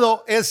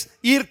pecado es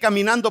ir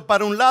caminando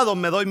para un lado,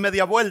 me doy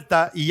media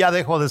vuelta y ya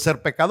dejo de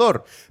ser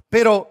pecador.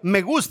 Pero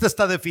me gusta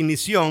esta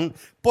definición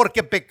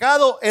porque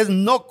pecado es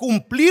no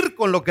cumplir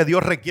con lo que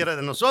Dios requiere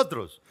de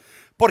nosotros.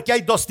 Porque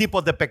hay 2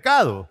 tipos de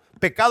pecado.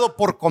 Pecado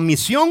por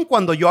comisión,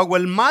 cuando yo hago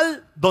el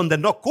mal, donde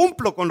no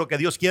cumplo con lo que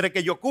Dios quiere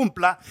que yo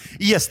cumpla.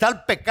 Y está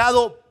el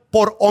pecado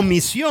por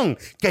omisión,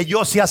 que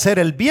yo sé hacer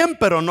el bien,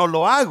 pero no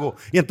lo hago.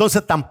 Y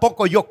entonces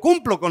tampoco yo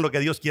cumplo con lo que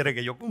Dios quiere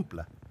que yo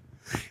cumpla.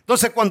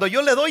 Entonces, cuando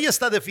yo le doy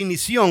esta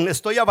definición,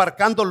 estoy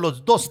abarcando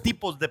los 2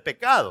 tipos de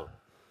pecado.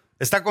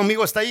 ¿Está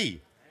conmigo? ¿Está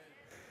ahí?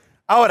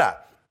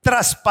 Ahora,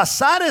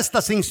 traspasar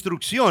estas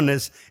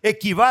instrucciones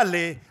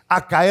equivale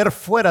a caer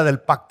fuera del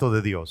pacto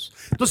de Dios.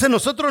 Entonces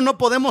nosotros no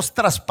podemos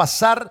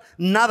traspasar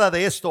nada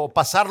de esto o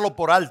pasarlo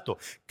por alto.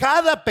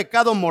 Cada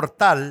pecado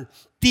mortal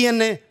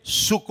tiene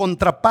su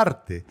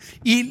contraparte.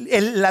 Y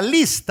la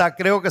lista,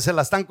 creo que se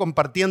la están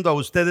compartiendo a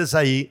ustedes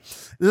ahí,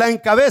 la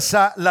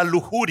encabeza la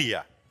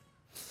lujuria.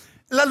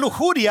 La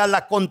lujuria,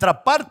 la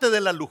contraparte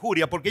de la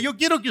lujuria, porque yo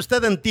quiero que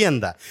usted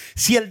entienda,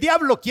 si el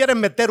diablo quiere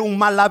meter un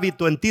mal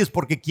hábito en ti es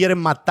porque quiere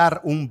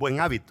matar un buen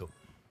hábito.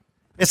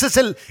 Ese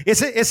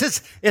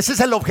es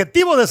el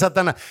objetivo de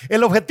Satanás.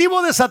 El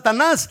objetivo de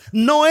Satanás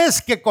no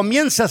es que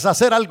comiences a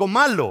hacer algo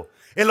malo.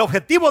 El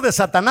objetivo de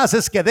Satanás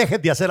es que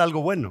dejes de hacer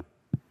algo bueno.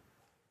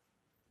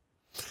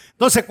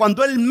 Entonces,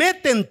 cuando él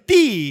mete en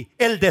ti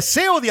el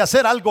deseo de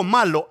hacer algo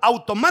malo,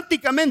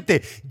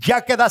 automáticamente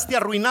ya quedaste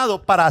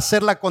arruinado para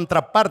hacer la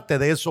contraparte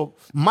de eso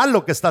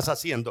malo que estás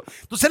haciendo.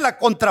 Entonces, la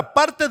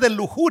contraparte de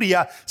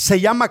lujuria se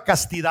llama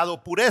castidad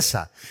o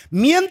pureza.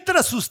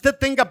 Mientras usted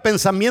tenga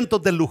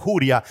pensamientos de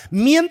lujuria,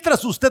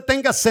 mientras usted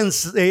tenga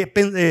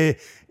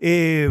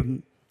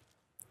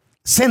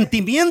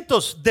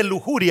sentimientos de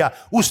lujuria,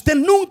 usted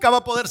nunca va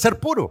a poder ser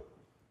puro.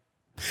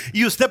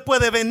 Y usted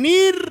puede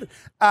venir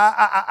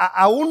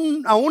a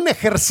un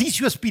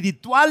ejercicio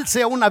espiritual,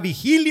 sea una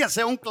vigilia,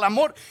 sea un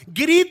clamor,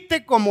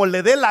 grite como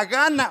le dé la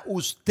gana,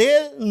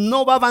 usted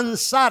no va a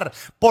avanzar,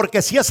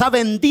 porque si esa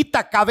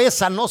bendita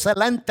cabeza no se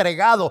la ha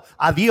entregado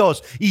a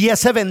Dios y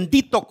ese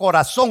bendito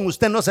corazón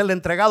usted no se le ha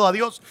entregado a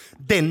Dios,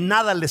 de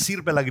nada le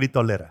sirve la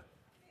gritolera.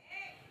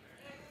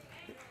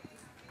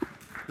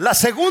 La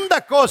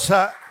segunda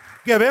cosa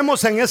que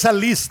vemos en esa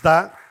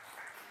lista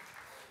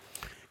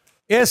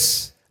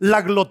es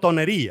la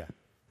glotonería.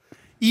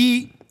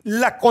 Y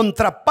la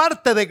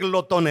contraparte de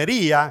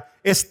glotonería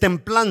es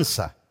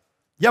templanza.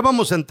 Ya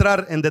vamos a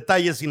entrar en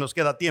detalles si nos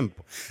queda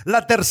tiempo.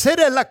 La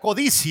tercera es la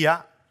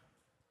codicia.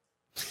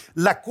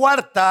 La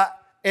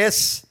cuarta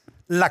es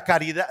la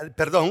caridad,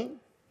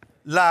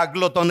 la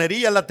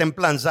glotonería, la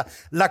templanza.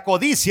 La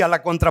codicia,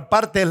 la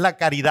contraparte es la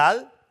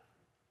caridad.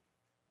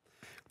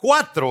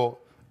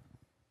 4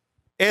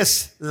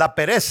 es la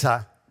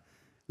pereza.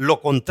 Lo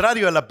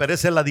contrario a la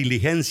pereza es la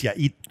diligencia,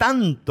 y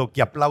tanto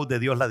que aplaude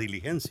Dios la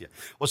diligencia.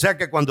 O sea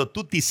que cuando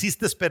tú te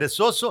hiciste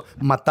perezoso,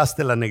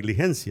 mataste la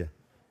negligencia.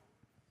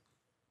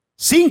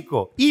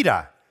 5,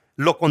 ira.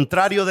 Lo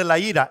contrario de la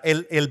ira,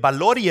 el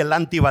valor y el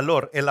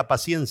antivalor es la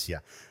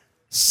paciencia.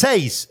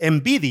 6,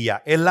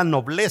 envidia, es la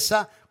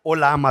nobleza o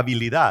la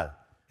amabilidad,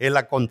 es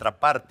la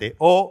contraparte.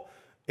 O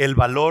el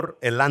valor,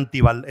 el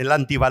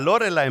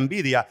antivalor es la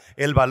envidia,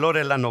 el valor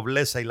es la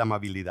nobleza y la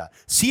amabilidad.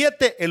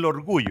 7, el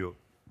orgullo.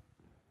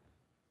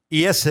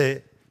 Y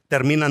ese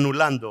termina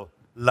anulando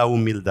la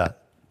humildad.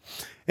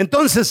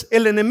 Entonces,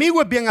 el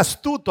enemigo es bien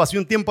astuto. Hace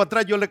un tiempo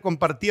atrás yo le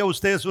compartí a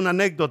ustedes una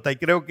anécdota y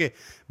creo que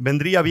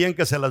vendría bien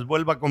que se las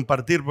vuelva a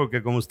compartir,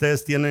 porque como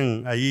ustedes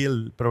tienen ahí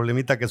el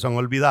problemita que son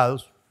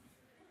olvidados.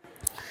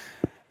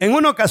 En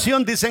una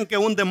ocasión dicen que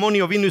un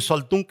demonio vino y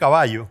soltó un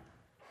caballo.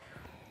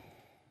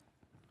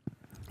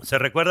 ¿Se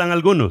recuerdan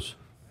algunos?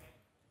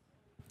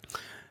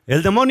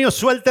 El demonio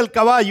suelta el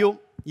caballo.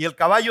 Y el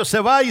caballo se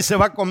va y se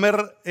va a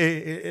comer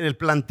el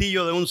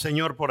plantillo de un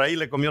señor por ahí.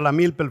 Le comió la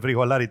milpa, el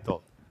frijolar y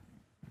todo.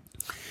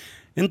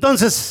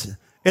 Entonces,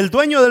 el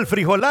dueño del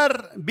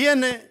frijolar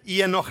viene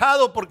y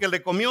enojado porque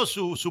le comió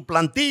su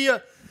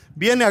plantilla,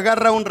 viene,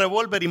 agarra un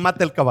revólver y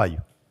mata el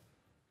caballo.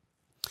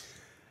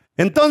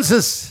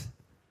 Entonces,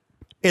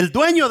 el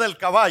dueño del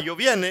caballo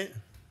viene,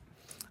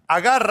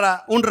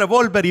 agarra un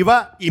revólver y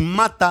va y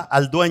mata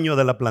al dueño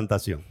de la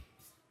plantación.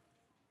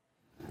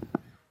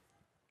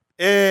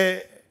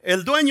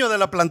 El dueño de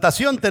la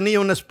plantación tenía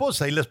una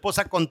esposa y la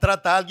esposa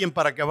contrata a alguien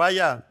para que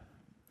vaya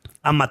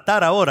a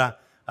matar ahora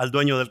al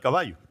dueño del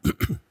caballo.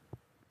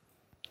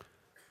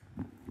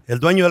 El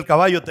dueño del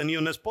caballo tenía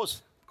una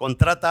esposa,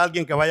 contrata a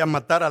alguien que vaya a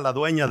matar a la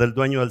dueña del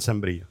dueño del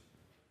sembrillo.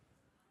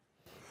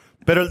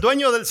 Pero el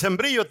dueño del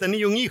sembrillo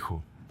tenía un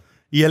hijo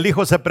y el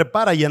hijo se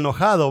prepara y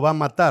enojado va a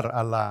matar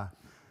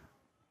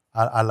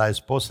a la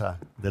esposa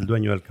del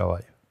dueño del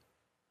caballo.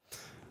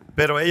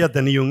 Pero ella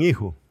tenía un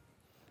hijo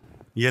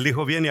y el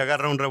hijo viene y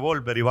agarra un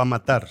revólver y va a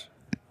matar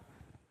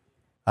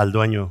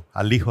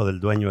al hijo del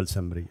dueño del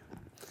sembrillo.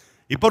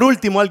 Y por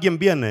último alguien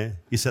viene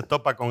y se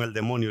topa con el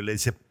demonio y le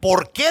dice: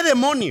 ¿por qué,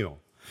 demonio?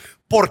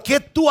 ¿Por qué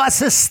tú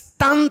haces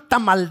tanta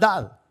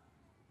maldad?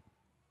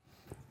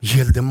 Y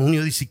el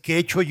demonio dice: ¿qué he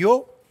hecho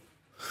yo?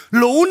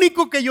 Lo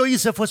único que yo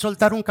hice fue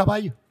soltar un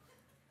caballo.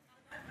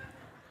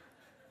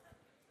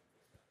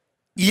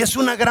 Y es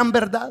una gran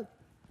verdad.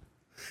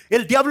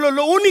 El diablo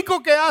lo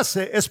único que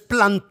hace es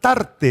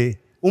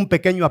plantarte un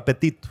pequeño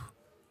apetito.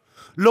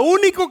 Lo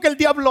único que el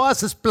diablo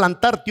hace es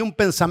plantarte un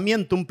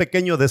pensamiento, un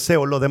pequeño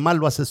deseo. Lo demás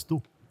lo haces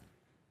tú.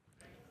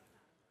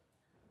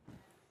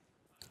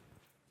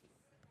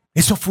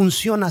 Eso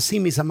funciona así,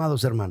 mis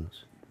amados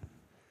hermanos.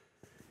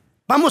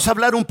 Vamos a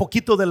hablar un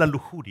poquito de la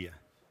lujuria.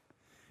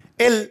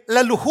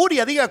 La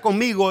lujuria, diga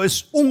conmigo,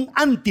 es un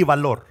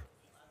antivalor.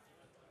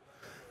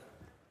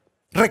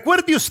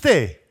 Recuerde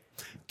usted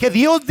que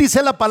Dios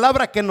dice la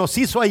palabra que nos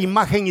hizo a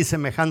imagen y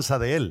semejanza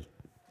de Él.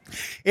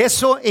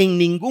 Eso en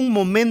ningún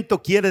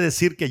momento quiere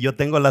decir que yo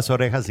tengo las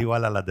orejas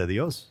igual a las de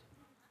Dios,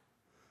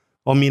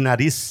 o mi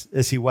nariz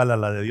es igual a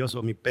la de Dios,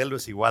 o mi pelo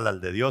es igual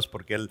al de Dios,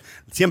 porque Él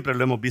siempre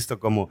lo hemos visto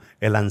como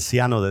el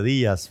anciano de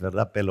días,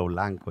 ¿verdad? Pelo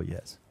blanco y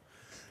eso.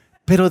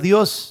 Pero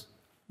Dios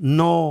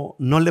no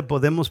le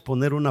podemos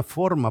poner una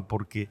forma,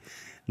 porque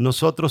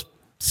nosotros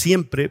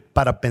siempre,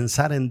 para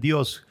pensar en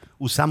Dios,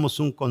 usamos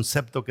un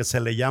concepto que se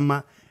le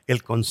llama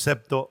el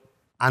concepto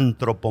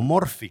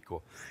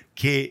antropomórfico,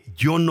 que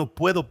yo no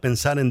puedo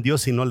pensar en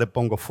Dios si no le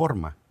pongo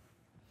forma.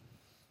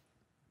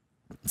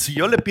 Si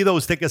yo le pido a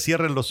usted que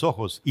cierre los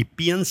ojos y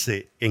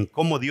piense en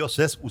cómo Dios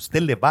es,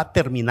 usted le va a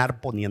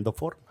terminar poniendo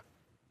forma.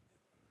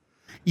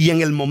 Y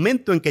en el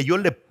momento en que yo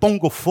le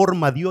pongo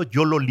forma a Dios,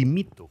 yo lo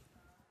limito.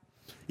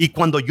 Y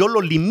cuando yo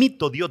lo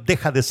limito, Dios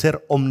deja de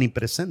ser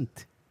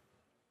omnipresente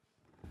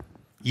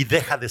y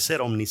deja de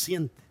ser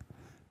omnisciente,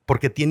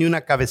 porque tiene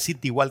una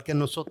cabecita igual que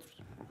nosotros.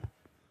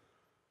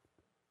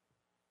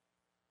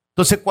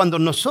 Entonces, cuando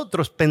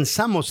nosotros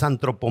pensamos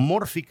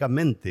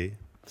antropomórficamente,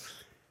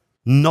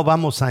 no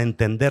vamos a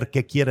entender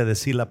qué quiere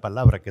decir la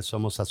palabra que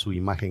somos a su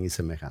imagen y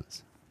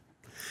semejanza.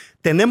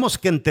 Tenemos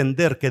que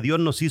entender que Dios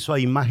nos hizo a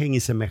imagen y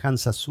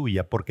semejanza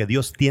suya, porque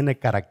Dios tiene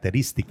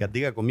características.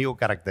 Diga conmigo,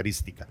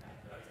 características.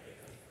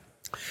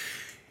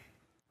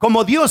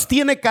 Como Dios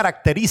tiene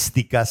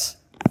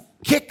características,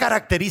 ¿qué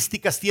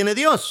características tiene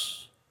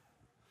Dios?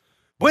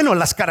 Bueno,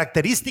 las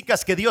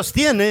características que Dios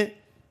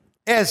tiene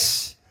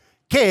es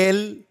que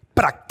Él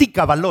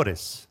practica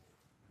valores.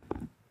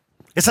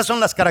 Esas son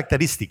las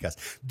características.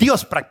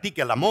 Dios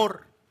practica el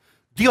amor,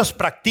 Dios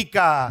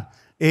practica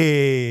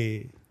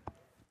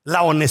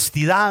la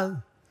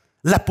honestidad,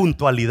 la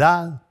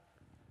puntualidad,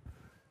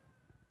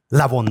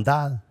 la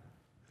bondad.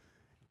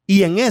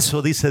 Y en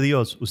eso, dice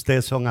Dios,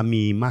 ustedes son a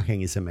mi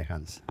imagen y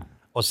semejanza.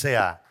 O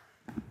sea,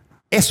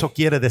 eso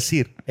quiere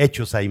decir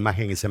hechos a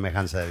imagen y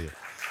semejanza de Dios.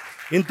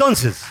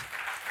 Entonces,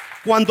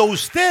 cuando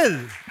usted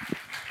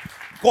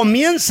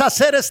comienza a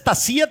hacer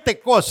estas 7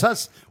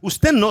 cosas,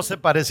 usted no se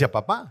parece a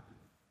papá.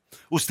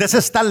 Usted se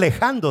está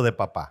alejando de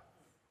papá.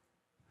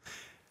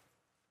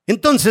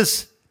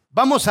 Entonces,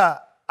 vamos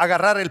a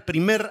agarrar el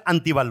primer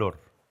antivalor,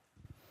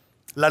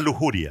 la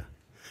lujuria.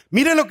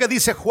 Mire lo que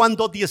dice Juan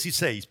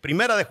 2:16,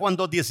 primera de Juan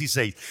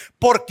 2:16.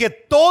 Porque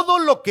todo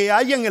lo que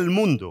hay en el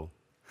mundo,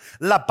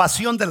 la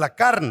pasión de la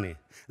carne,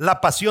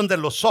 la pasión de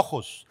los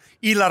ojos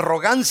y la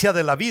arrogancia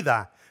de la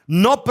vida,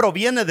 no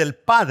proviene del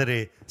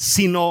Padre,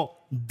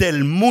 sino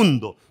del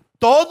mundo.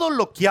 Todo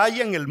lo que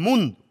hay en el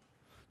mundo,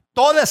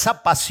 toda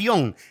esa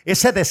pasión,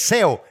 ese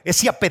deseo,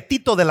 ese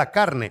apetito de la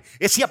carne,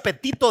 ese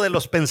apetito de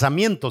los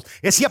pensamientos,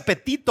 ese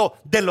apetito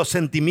de los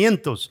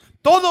sentimientos,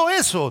 todo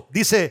eso,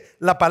 dice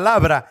la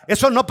palabra,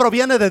 eso no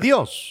proviene de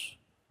Dios.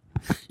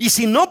 Y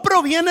si no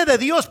proviene de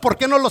Dios, ¿por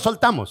qué no lo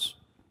soltamos?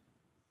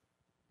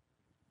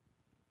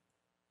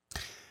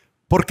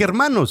 Porque,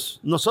 hermanos,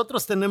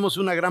 nosotros tenemos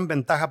una gran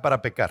ventaja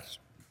para pecar.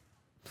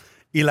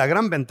 Y la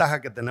gran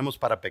ventaja que tenemos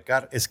para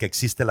pecar es que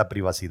existe la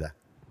privacidad.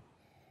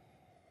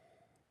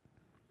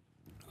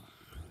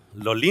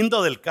 Lo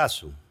lindo del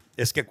caso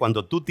es que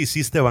cuando tú te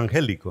hiciste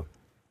evangélico,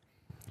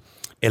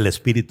 el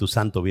Espíritu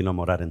Santo vino a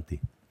morar en ti.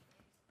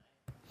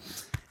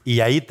 Y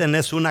ahí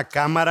tenés una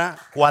cámara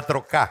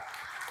 4K.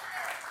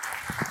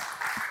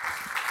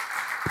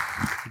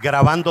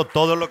 Grabando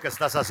todo lo que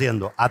estás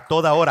haciendo a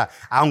toda hora,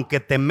 aunque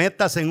te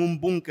metas en un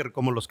búnker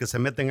como los que se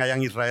meten allá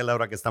en Israel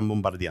ahora que están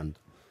bombardeando.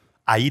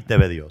 Ahí te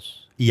ve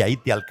Dios y ahí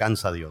te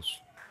alcanza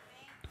Dios.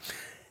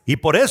 Y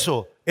por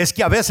eso es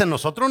que a veces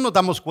nosotros nos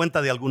damos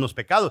cuenta de algunos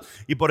pecados.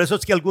 Y por eso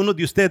es que algunos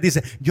de ustedes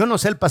dicen, yo no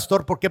sé el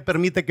pastor por qué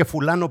permite que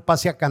fulano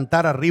pase a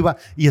cantar arriba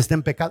y esté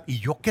en pecado. Y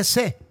yo qué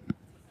sé.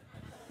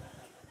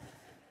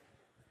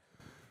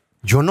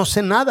 Yo no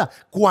sé nada.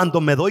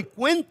 Cuando me doy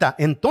cuenta,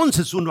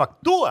 entonces uno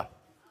actúa.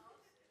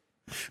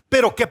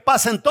 Pero ¿qué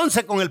pasa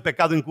entonces con el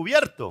pecado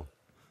encubierto?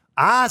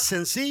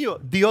 Sencillo,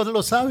 Dios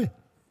lo sabe.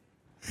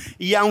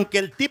 Y aunque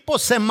el tipo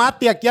se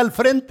mate aquí al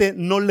frente,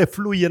 no le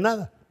fluye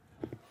nada.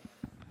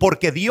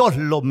 Porque Dios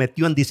lo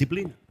metió en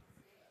disciplina.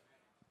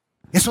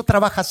 Eso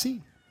trabaja así.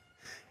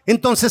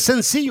 Entonces,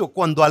 sencillo,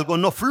 cuando algo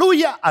no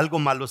fluya, algo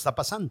malo está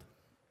pasando.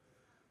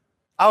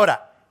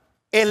 Ahora,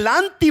 el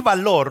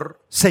antivalor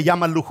se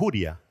llama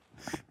lujuria.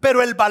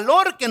 Pero el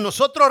valor que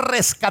nosotros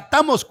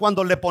rescatamos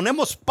cuando le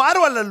ponemos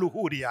paro a la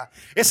lujuria,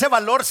 ese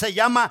valor se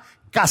llama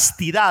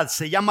castidad,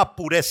 se llama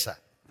pureza.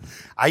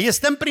 Ahí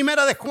está en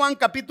Primera de Juan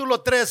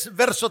capítulo 3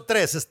 verso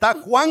 3. Está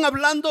Juan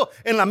hablando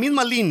en la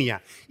misma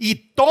línea. Y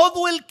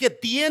todo el que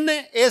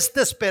tiene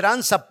esta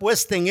esperanza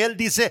puesta en él,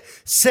 dice,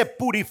 se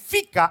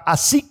purifica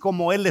así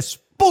como él es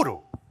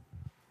puro.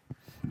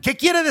 ¿Qué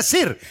quiere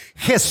decir?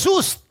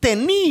 Jesús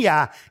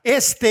tenía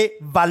este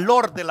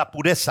valor de la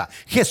pureza.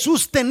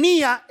 Jesús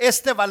tenía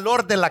este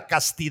valor de la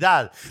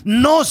castidad.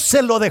 No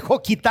se lo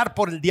dejó quitar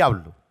por el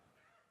diablo.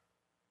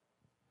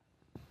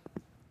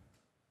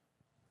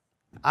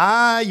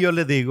 Yo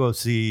le digo,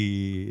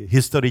 si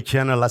History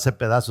Channel hace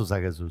pedazos a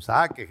Jesús.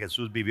 Que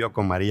Jesús vivió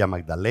con María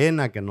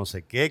Magdalena, que no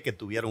sé qué, que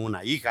tuvieron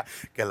una hija,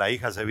 que la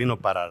hija se vino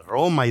para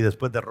Roma y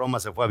después de Roma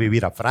se fue a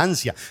vivir a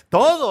Francia.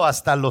 Todo,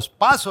 hasta los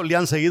pasos le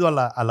han seguido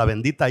a la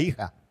bendita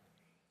hija.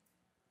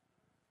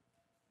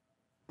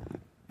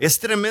 Es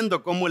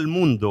tremendo cómo el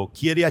mundo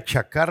quiere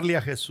achacarle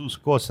a Jesús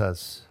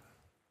cosas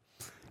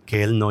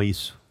que él no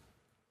hizo.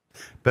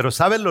 Pero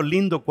 ¿sabes lo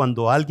lindo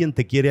cuando alguien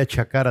te quiere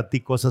achacar a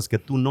ti cosas que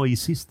tú no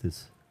hiciste?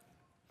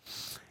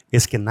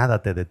 Es que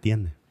nada te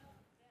detiene.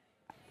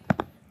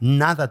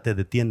 Nada te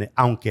detiene.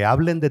 Aunque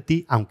hablen de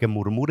ti, aunque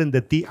murmuren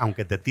de ti,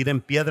 aunque te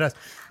tiren piedras,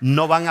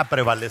 no van a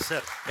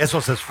prevalecer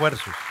esos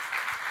esfuerzos.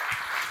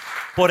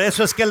 Por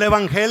eso es que el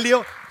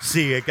evangelio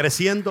sigue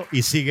creciendo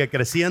y sigue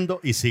creciendo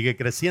y sigue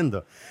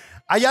creciendo.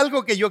 Hay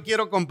algo que yo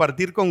quiero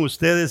compartir con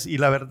ustedes y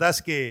la verdad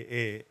es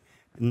que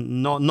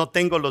no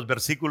tengo los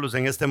versículos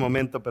en este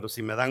momento, pero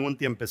si me dan un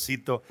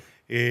tiempecito,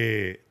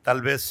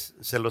 tal vez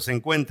se los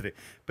encuentre.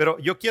 Pero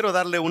yo quiero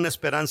darle una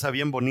esperanza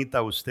bien bonita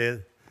a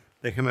usted.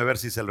 Déjeme ver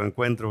si se lo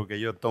encuentro, porque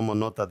yo tomo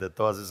notas de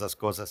todas esas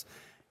cosas.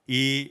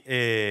 Y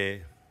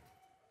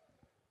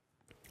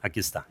aquí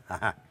está.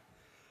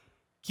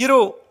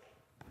 Quiero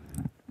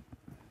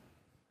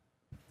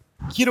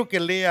que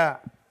lea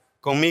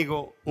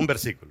conmigo un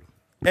versículo.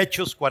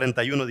 Hechos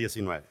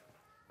 41:19.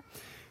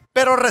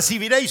 Pero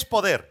recibiréis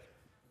poder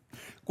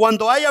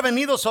cuando haya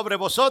venido sobre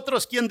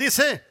vosotros, ¿quién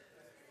dice?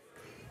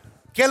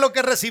 ¿Qué es lo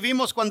que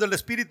recibimos cuando el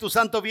Espíritu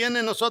Santo viene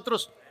en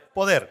nosotros?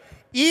 Poder.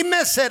 Y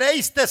me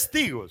seréis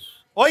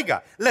testigos.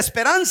 Oiga, la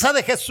esperanza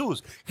de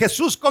Jesús.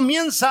 Jesús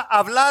comienza a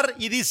hablar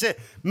y dice,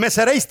 me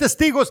seréis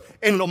testigos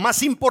en lo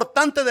más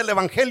importante del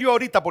evangelio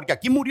ahorita, porque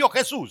aquí murió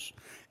Jesús.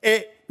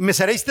 Me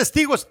seréis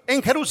testigos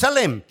en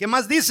Jerusalén. ¿Qué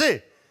más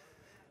dice?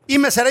 Y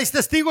me seréis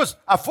testigos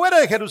afuera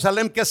de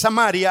Jerusalén, que es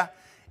Samaria.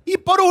 Y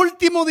por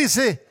último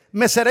dice,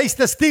 me seréis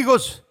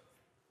testigos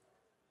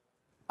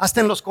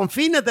hasta en los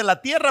confines de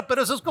la tierra,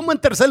 pero eso es como en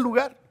tercer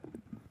lugar.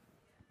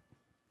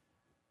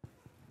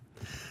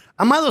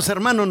 Amados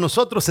hermanos,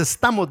 nosotros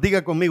estamos,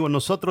 diga conmigo,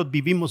 nosotros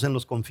vivimos en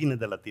los confines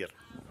de la tierra.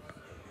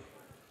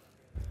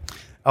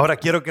 Ahora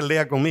quiero que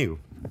lea conmigo.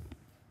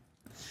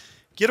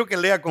 Quiero que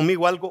lea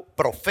conmigo algo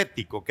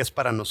profético que es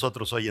para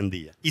nosotros hoy en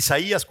día.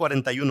 Isaías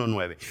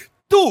 41:9.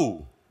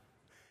 Tú,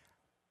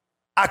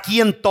 a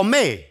quien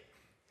tomé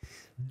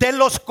de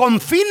los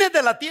confines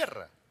de la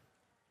tierra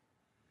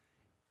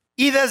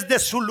y desde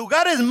sus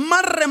lugares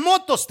más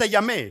remotos te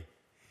llamé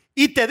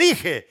y te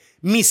dije,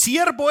 mi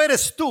siervo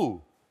eres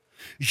tú,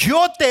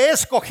 yo te he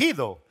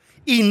escogido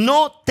y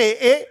no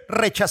te he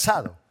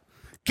rechazado.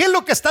 ¿Qué es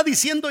lo que está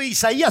diciendo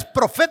Isaías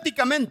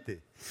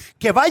proféticamente?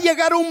 Que va a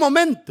llegar un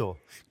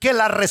momento que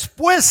la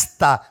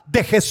respuesta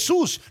de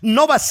Jesús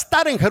no va a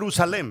estar en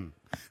Jerusalén.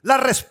 La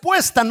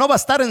respuesta no va a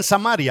estar en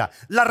Samaria.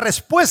 La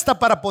respuesta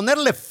para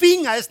ponerle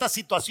fin a esta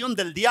situación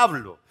del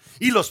diablo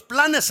y los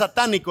planes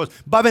satánicos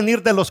va a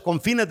venir de los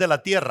confines de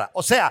la tierra.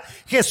 O sea,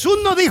 Jesús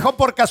no dijo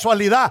por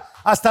casualidad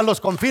hasta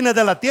los confines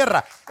de la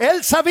tierra.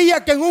 Él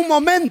sabía que en un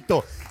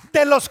momento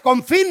de los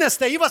confines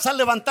te ibas a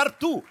levantar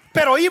tú,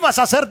 pero ibas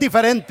a ser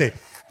diferente.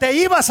 Te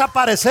ibas a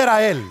parecer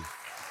a Él.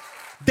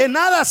 De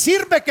nada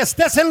sirve que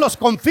estés en los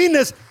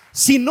confines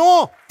si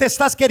no te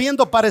estás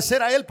queriendo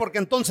parecer a Él, porque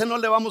entonces no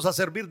le vamos a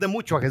servir de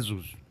mucho a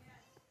Jesús.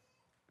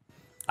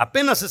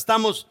 Apenas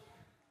estamos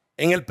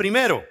en el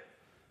primero,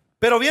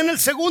 Pero viene el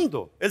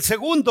segundo. El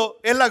segundo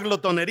es la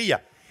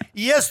glotonería.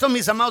 Y esto,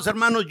 mis amados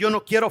hermanos, yo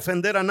no quiero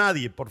ofender a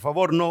nadie. Por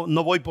favor,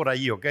 no voy por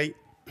ahí, ¿ok?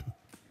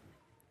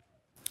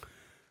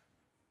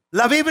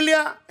 La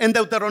Biblia en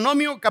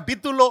Deuteronomio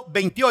capítulo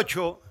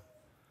 28,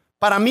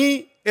 para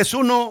mí es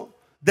uno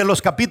de los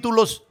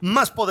capítulos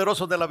más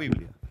poderosos de la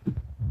Biblia.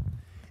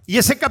 Y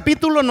ese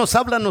capítulo nos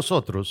habla a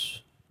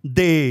nosotros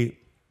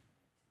de: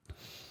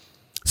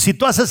 si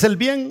tú haces el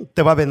bien,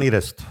 te va a venir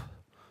esto.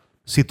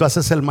 Si tú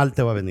haces el mal,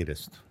 te va a venir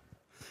esto.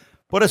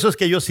 Por eso es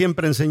que yo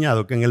siempre he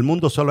enseñado que en el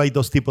mundo solo hay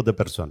dos tipos de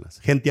personas: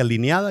 gente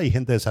alineada y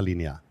gente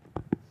desalineada.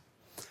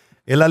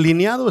 El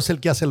alineado es el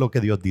que hace lo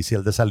que Dios dice.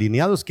 El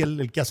desalineado es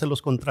el que hace lo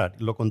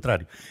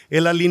contrario.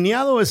 El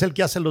alineado es el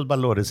que hace los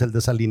valores. El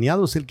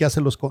desalineado es el que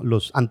hace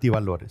los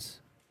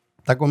antivalores.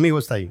 ¿Está conmigo?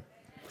 Está ahí.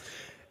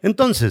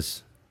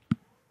 Entonces,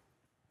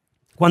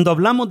 cuando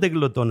hablamos de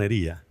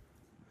glotonería,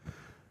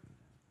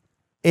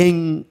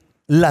 en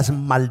las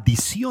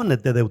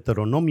maldiciones de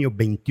Deuteronomio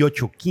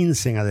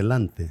 28:15 en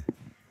adelante,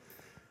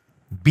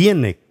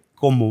 viene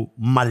como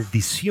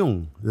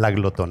maldición la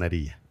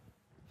glotonería.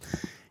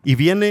 Y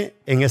viene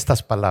en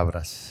estas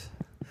palabras: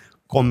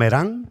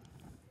 comerán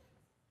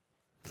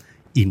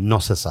y no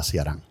se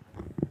saciarán.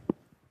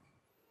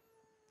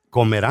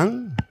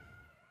 Comerán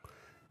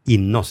y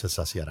no se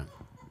saciarán.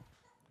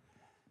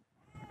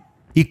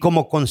 Y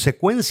como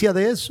consecuencia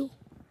de eso,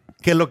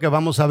 ¿qué es lo que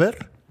vamos a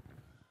ver?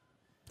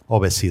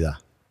 Obesidad.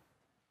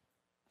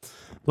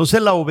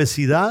 Entonces la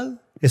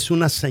obesidad es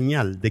una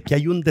señal de que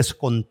hay un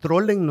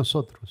descontrol en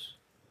nosotros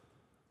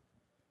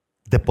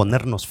de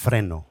ponernos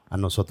freno a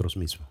nosotros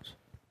mismos.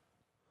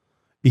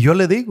 Y yo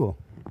le digo,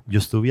 yo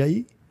estuve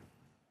ahí.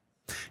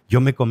 Yo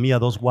me comía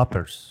 2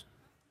 Whoppers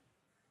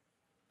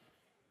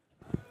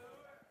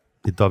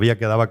y todavía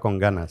quedaba con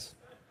ganas.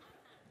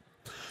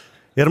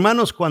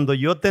 Hermanos, cuando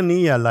yo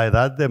tenía la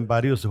edad de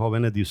varios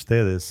jóvenes de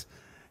ustedes,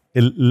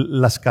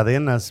 las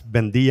cadenas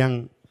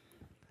vendían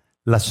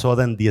la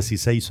soda en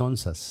 16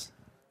 onzas.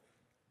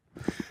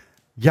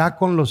 Ya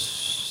con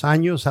los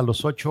años, a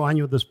los 8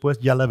 años después,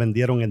 ya la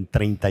vendieron en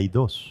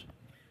 32.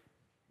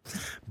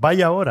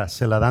 Vaya ahora,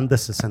 se la dan de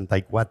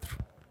 64.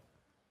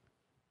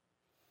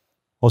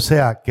 O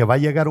sea, que va a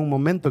llegar un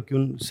momento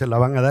que se la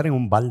van a dar en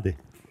un balde.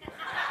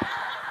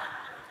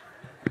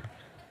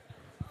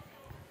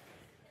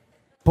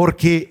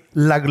 Porque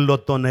la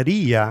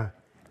glotonería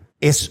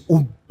es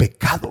un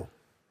pecado.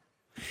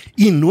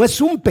 Y no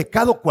es un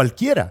pecado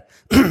cualquiera.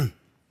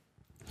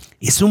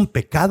 Es un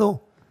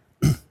pecado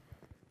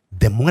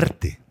de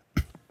muerte.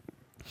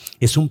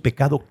 Es un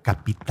pecado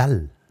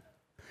capital.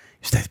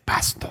 Usted,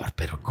 pastor,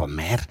 pero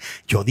comer,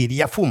 yo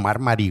diría fumar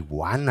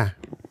marihuana.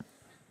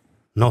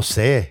 No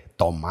sé,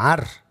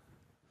 tomar.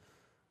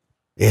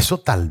 Eso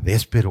tal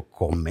vez, pero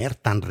comer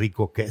tan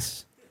rico que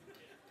es.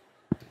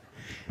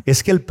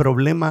 Es que el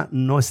problema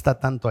no está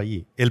tanto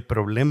allí. El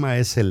problema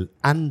es el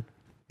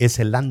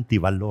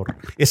antivalor.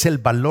 Es el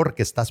valor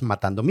que estás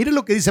matando. Mire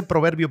lo que dice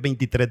Proverbios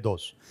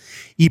 23:2.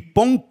 Y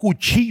pon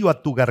cuchillo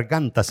a tu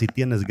garganta si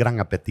tienes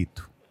gran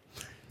apetito.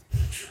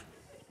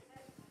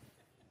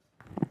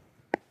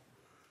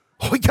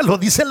 Oiga, lo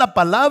dice la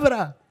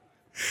palabra.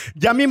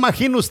 Ya me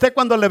imagino usted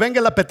cuando le venga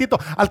el apetito: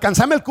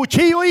 alcanzame el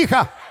cuchillo,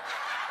 hija.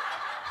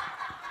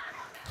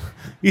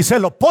 Y se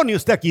lo pone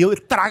usted aquí.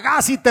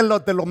 Tragás y te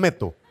lo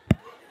meto.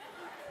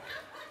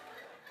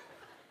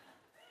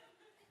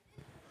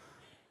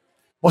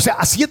 O sea,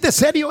 así es de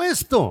serio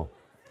esto.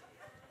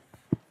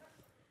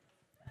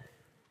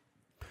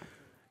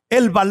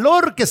 El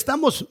valor que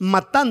estamos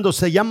matando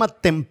se llama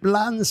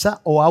templanza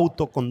o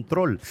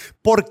autocontrol.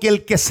 Porque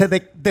el que se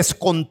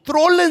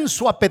descontrola en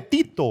su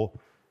apetito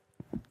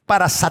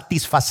para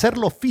satisfacer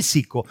lo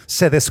físico,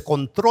 se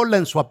descontrola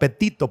en su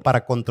apetito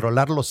para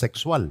controlar lo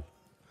sexual.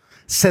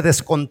 Se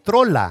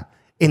descontrola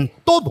en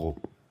todo.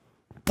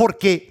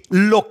 Porque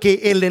lo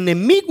que el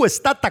enemigo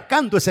está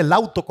atacando es el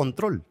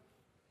autocontrol.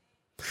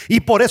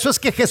 Y por eso es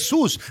que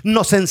Jesús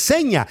nos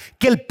enseña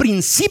que el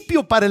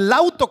principio para el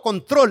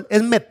autocontrol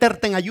es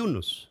meterte en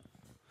ayunos.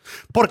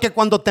 Porque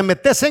cuando te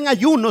metes en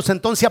ayunos,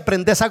 entonces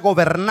aprendes a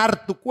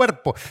gobernar tu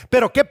cuerpo.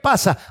 Pero ¿qué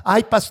pasa?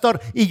 Ay, pastor,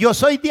 y yo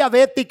soy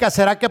diabética,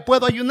 ¿será que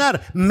puedo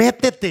ayunar?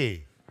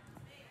 Métete.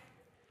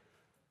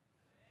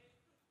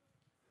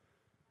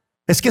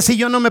 Es que si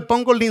yo no me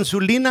pongo la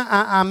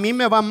insulina, a mí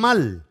me va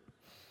mal.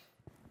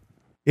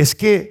 Es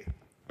que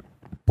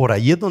por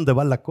ahí es donde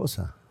va la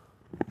cosa.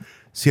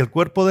 Si el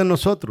cuerpo de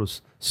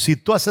nosotros, si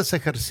tú haces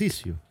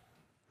ejercicio,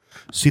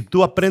 si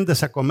tú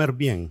aprendes a comer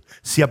bien,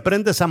 si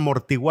aprendes a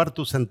amortiguar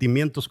tus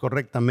sentimientos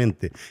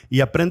correctamente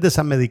y aprendes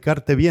a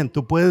medicarte bien,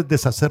 tú puedes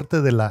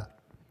deshacerte de la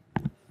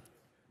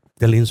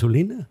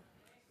insulina,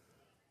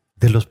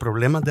 de los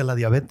problemas de la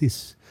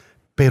diabetes.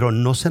 Pero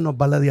no se nos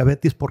va la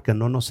diabetes porque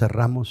no nos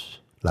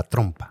cerramos la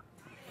trompa.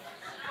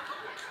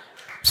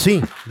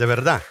 Sí, de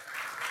verdad.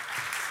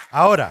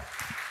 Ahora,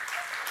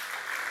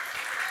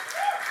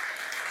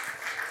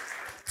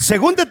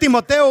 2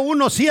 Timoteo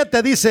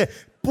 1:7 dice: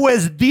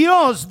 Pues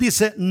Dios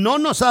dice, no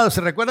nos ha dado.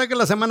 Se recuerda que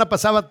la semana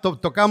pasada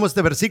tocamos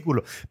este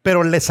versículo,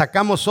 pero le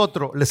sacamos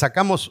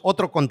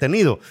otro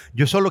contenido.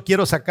 Yo solo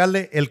quiero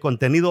sacarle el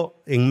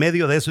contenido en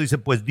medio de eso. Dice,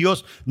 pues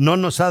Dios no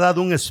nos ha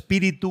dado un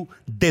espíritu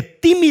de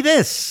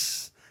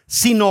timidez,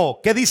 sino,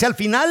 ¿qué dice al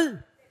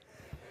final?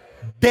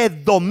 De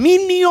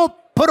dominio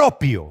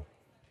propio.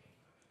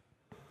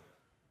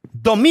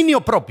 Dominio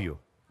propio.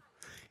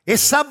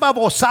 Esa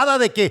babosada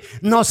de que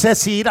no sé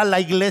si ir a la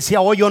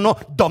iglesia hoy o no,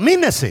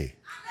 domínese.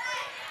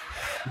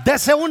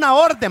 Dese una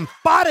orden,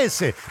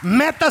 párese,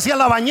 métase a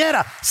la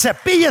bañera,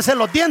 cepíllese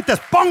los dientes,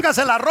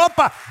 póngase la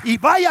ropa y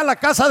vaya a la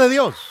casa de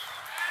Dios.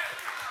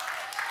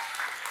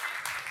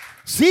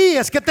 Sí,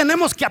 es que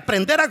tenemos que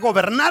aprender a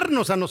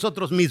gobernarnos a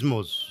nosotros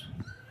mismos.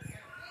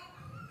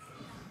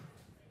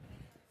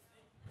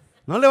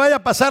 No le vaya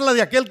a pasar la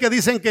de aquel que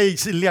dicen que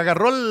le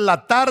agarró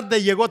la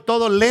tarde, llegó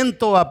todo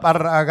lento a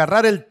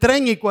agarrar el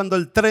tren, y cuando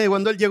él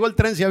llegó el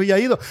tren se había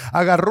ido,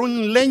 agarró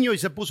un leño y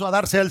se puso a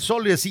darse él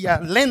solo y decía,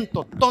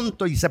 lento,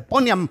 tonto, y se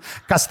pone a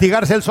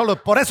castigarse él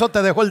solo. Por eso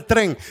te dejó el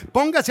tren.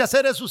 Póngase a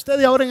hacer eso usted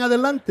de ahora en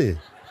adelante.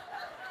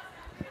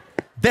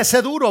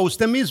 Dese duro a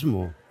usted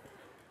mismo.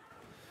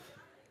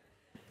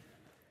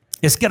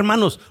 Es que,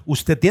 hermanos,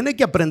 usted tiene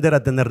que aprender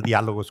a tener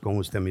diálogos con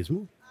usted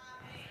mismo.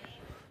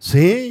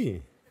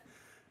 Sí.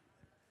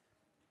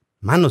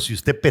 Mano, si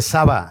usted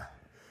pesaba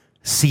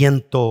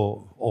 100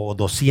 o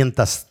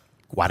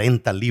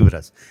 240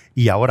 libras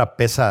y ahora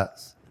pesa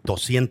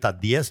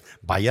 210,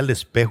 vaya al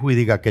espejo y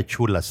diga qué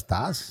chula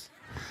estás.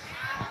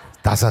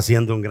 Estás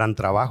haciendo un gran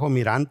trabajo.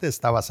 Mira, antes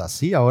estabas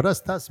así, ahora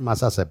estás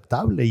más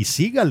aceptable. Y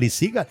sígale,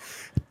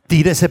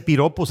 tírese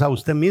piropos a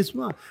usted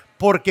misma,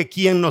 porque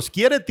quien nos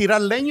quiere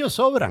tirar leños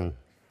sobran.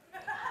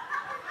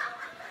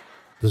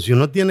 Entonces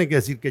uno tiene que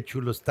decir qué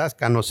chulo estás,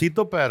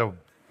 canosito, pero...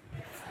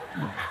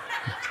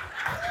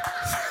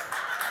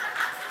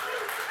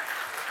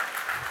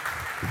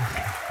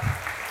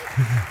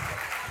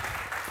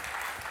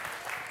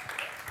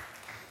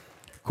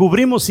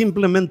 Cubrimos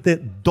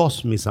simplemente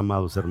 2, mis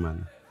amados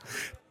hermanos.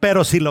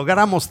 Pero si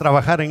logramos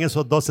trabajar en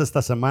esos 2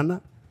 esta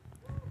semana,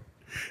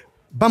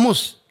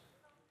 vamos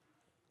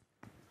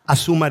a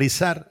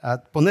sumarizar,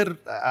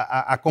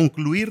 a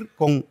concluir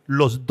con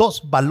los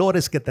 2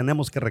 valores que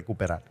tenemos que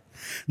recuperar.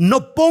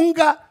 No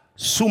ponga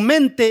su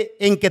mente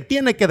en que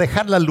tiene que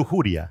dejar la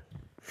lujuria.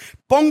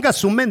 Ponga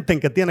su mente en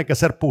que tiene que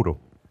ser puro.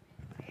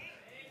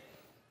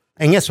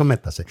 En eso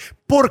métase.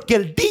 Porque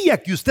el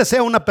día que usted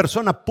sea una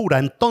persona pura,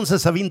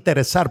 entonces se va a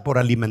interesar por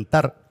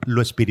alimentar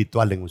lo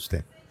espiritual en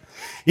usted.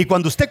 Y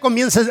cuando usted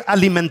comience a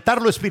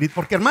alimentar lo espiritual,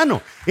 porque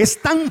hermano, es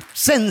tan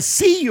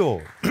sencillo.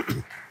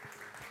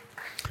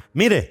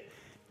 Mire,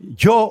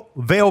 yo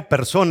veo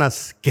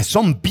personas que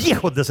son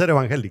viejos de ser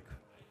evangélicos.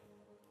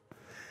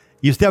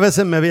 Y usted a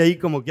veces me ve ahí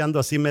como que ando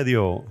así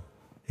medio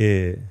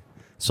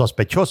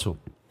sospechoso.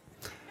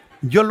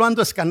 Yo lo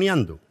ando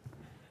escaneando.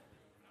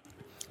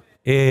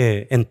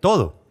 En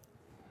todo,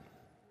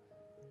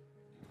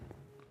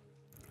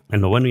 en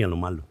lo bueno y en lo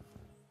malo,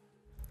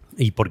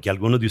 y porque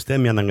algunos de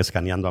ustedes me andan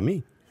escaneando a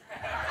mí.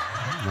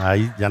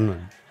 Ahí ya no.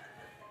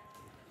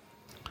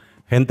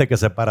 Gente que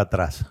se para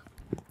atrás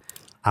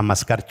a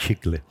mascar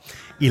chicle,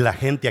 y la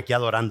gente aquí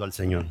adorando al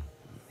Señor.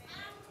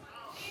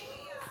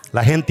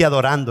 La gente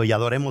adorando, y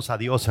adoremos a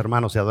Dios,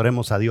 hermanos, y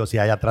adoremos a Dios, y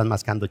allá atrás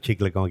mascando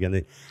chicle, como quien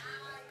dice.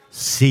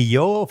 Si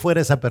yo fuera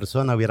esa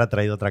persona, hubiera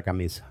traído otra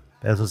camisa.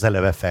 Eso se le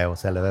ve feo,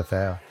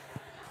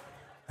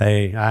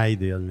 Ay,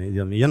 Dios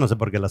mío, yo no sé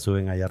por qué la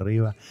suben allá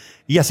arriba.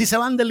 Y así se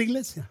van de la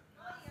iglesia.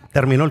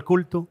 Terminó el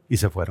culto y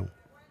se fueron.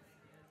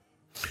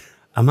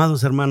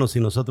 Amados hermanos, si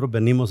nosotros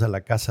venimos a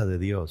la casa de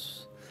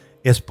Dios,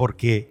 es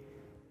porque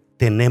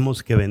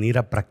tenemos que venir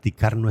a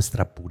practicar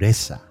nuestra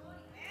pureza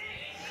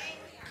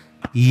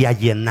y a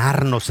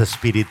llenarnos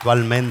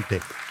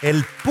espiritualmente.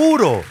 El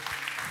puro.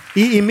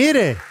 Y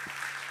mire,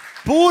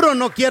 puro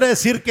no quiere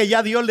decir que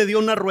ya Dios le dio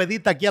una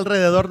ruedita aquí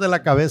alrededor de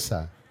la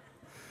cabeza.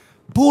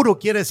 Puro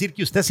quiere decir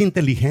que usted es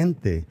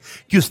inteligente,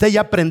 que usted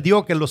ya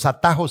aprendió que los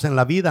atajos en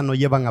la vida no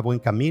llevan a buen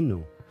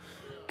camino,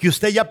 que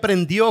usted ya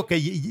aprendió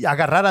que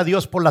agarrar a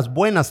Dios por las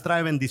buenas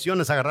trae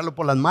bendiciones, agarrarlo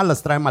por las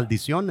malas trae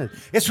maldiciones.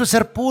 Eso es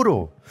ser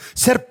puro.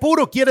 Ser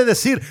puro quiere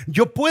decir,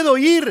 yo puedo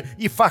ir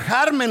y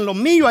fajarme en lo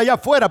mío allá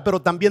afuera,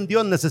 pero también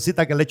Dios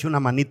necesita que le eche una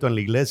manito en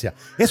la iglesia.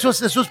 Eso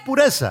es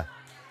pureza.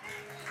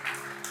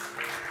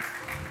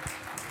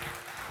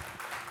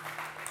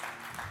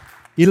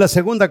 Y la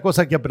segunda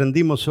cosa que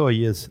aprendimos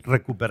hoy es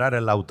recuperar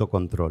el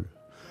autocontrol.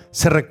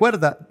 ¿Se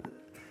recuerda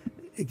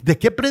de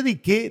qué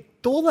prediqué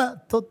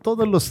todas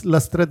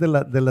las 3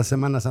 de las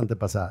semanas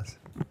antepasadas?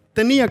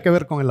 Tenía que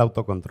ver con el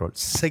autocontrol.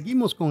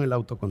 Seguimos con el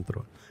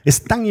autocontrol.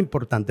 Es tan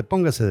importante.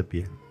 Póngase de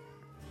pie.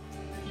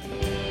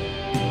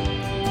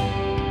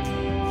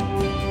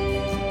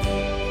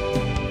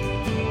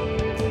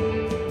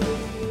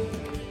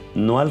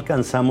 No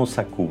alcanzamos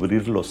a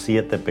cubrir los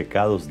 7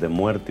 pecados de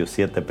muerte o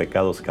 7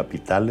 pecados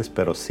capitales,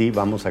 pero sí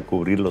vamos a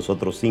cubrir los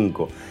otros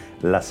 5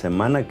 la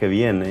semana que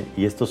viene.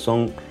 Y estos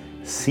son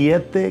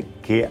 7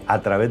 que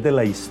a través de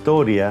la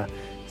historia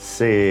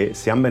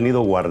se han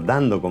venido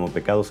guardando como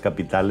pecados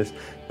capitales,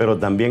 pero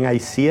también hay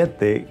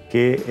 7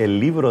 que el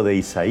libro de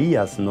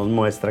Isaías nos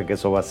muestra que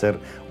eso va a ser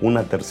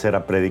una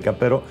tercera prédica.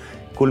 Pero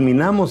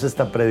culminamos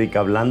esta prédica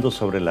hablando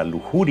sobre la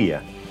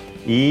lujuria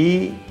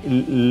y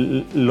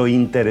lo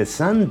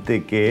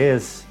interesante que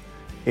es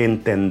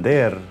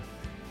entender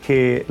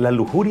que la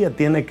lujuria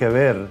tiene que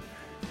ver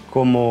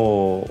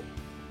como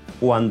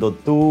cuando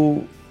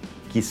tú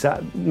quizá,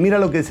 mira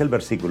lo que dice el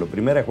versículo,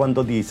 1 Juan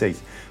 2:16,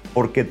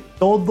 porque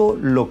todo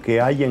lo que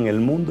hay en el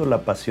mundo,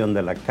 la pasión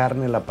de la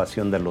carne, la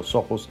pasión de los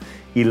ojos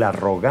y la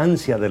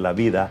arrogancia de la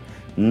vida,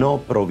 no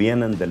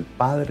provienen del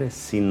Padre,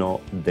 sino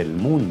del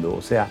mundo.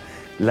 O sea,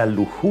 la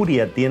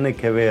lujuria tiene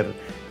que ver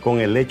con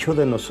el hecho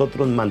de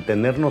nosotros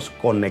mantenernos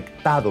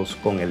conectados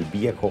con el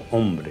viejo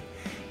hombre.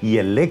 Y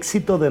el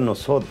éxito de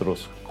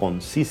nosotros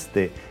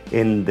consiste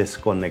en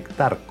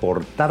desconectar,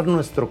 cortar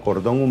nuestro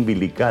cordón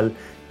umbilical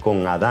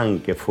con Adán,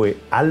 que fue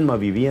alma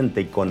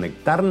viviente, y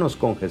conectarnos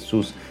con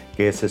Jesús,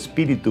 que es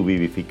espíritu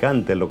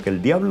vivificante. Lo que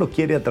el diablo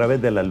quiere a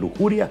través de la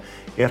lujuria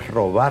es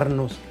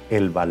robarnos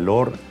el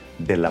valor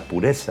de la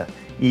pureza.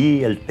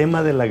 Y el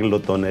tema de la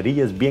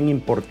glotonería es bien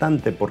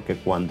importante, porque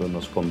cuando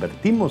nos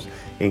convertimos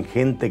en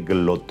gente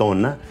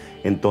glotona,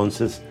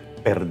 entonces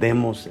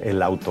perdemos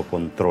el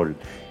autocontrol.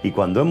 Y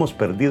cuando hemos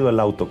perdido el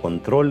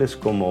autocontrol es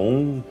como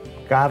un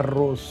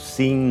carro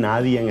sin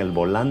nadie en el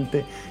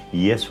volante,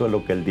 y eso es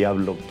lo que el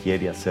diablo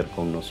quiere hacer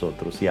con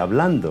nosotros. Y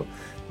hablando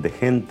de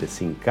gente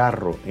sin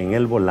carro en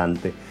el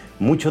volante,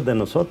 muchos de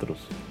nosotros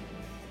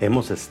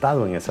hemos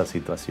estado en esa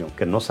situación,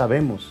 que no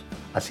sabemos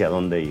hacia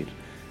dónde ir.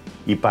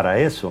 Y para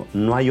eso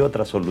no hay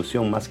otra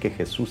solución más que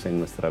Jesús en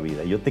nuestra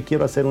vida. Yo te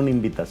quiero hacer una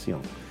invitación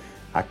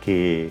a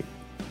que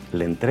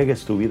le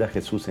entregues tu vida a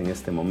Jesús en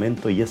este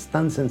momento, y es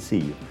tan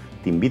sencillo.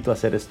 Te invito a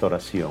hacer esta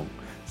oración.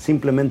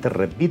 Simplemente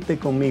repite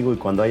conmigo, y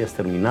cuando hayas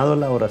terminado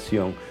la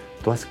oración,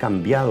 tú has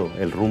cambiado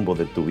el rumbo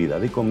de tu vida.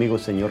 Di conmigo: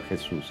 Señor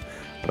Jesús,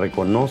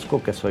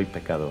 reconozco que soy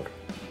pecador,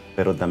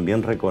 pero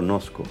también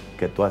reconozco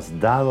que tú has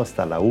dado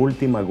hasta la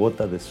última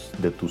gota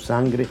de tu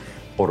sangre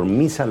por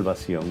mi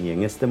salvación, y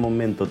en este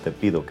momento te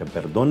pido que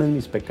perdones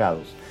mis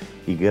pecados.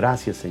 Y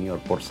gracias, Señor,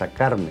 por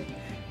sacarme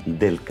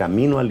del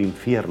camino al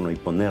infierno y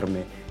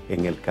ponerme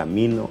en el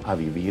camino a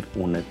vivir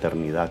una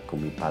eternidad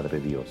con mi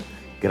Padre Dios.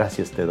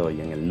 Gracias te doy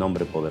en el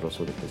nombre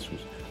poderoso de Jesús.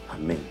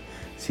 Amén.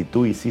 Si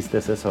tú hiciste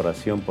esa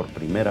oración por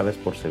primera vez,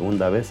 por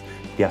segunda vez,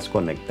 te has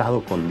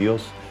conectado con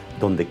Dios,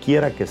 donde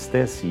quiera que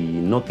estés, y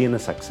no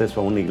tienes acceso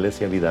a una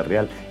iglesia Vida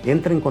Real,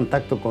 entra en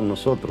contacto con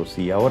nosotros.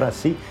 Y ahora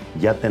sí,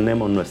 ya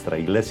tenemos nuestra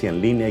iglesia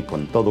en línea, y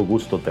con todo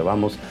gusto te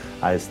vamos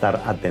a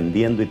estar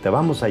atendiendo y te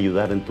vamos a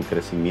ayudar en tu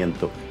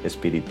crecimiento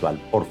espiritual.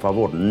 Por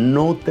favor,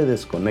 no te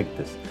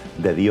desconectes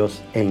de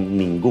Dios en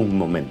ningún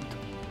momento.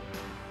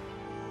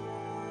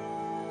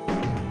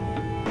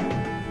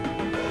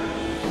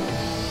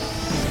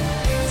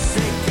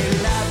 Sé que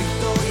la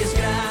victoria es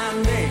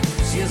grande,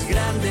 si es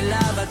grande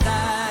la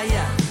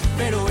batalla,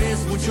 pero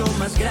es mucho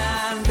más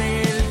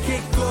grande el que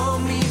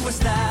conmigo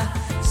está.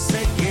 Sé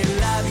que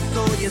la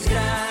victoria es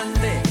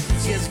grande,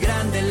 si es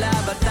grande la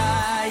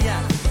batalla,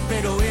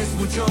 pero es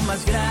mucho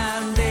más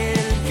grande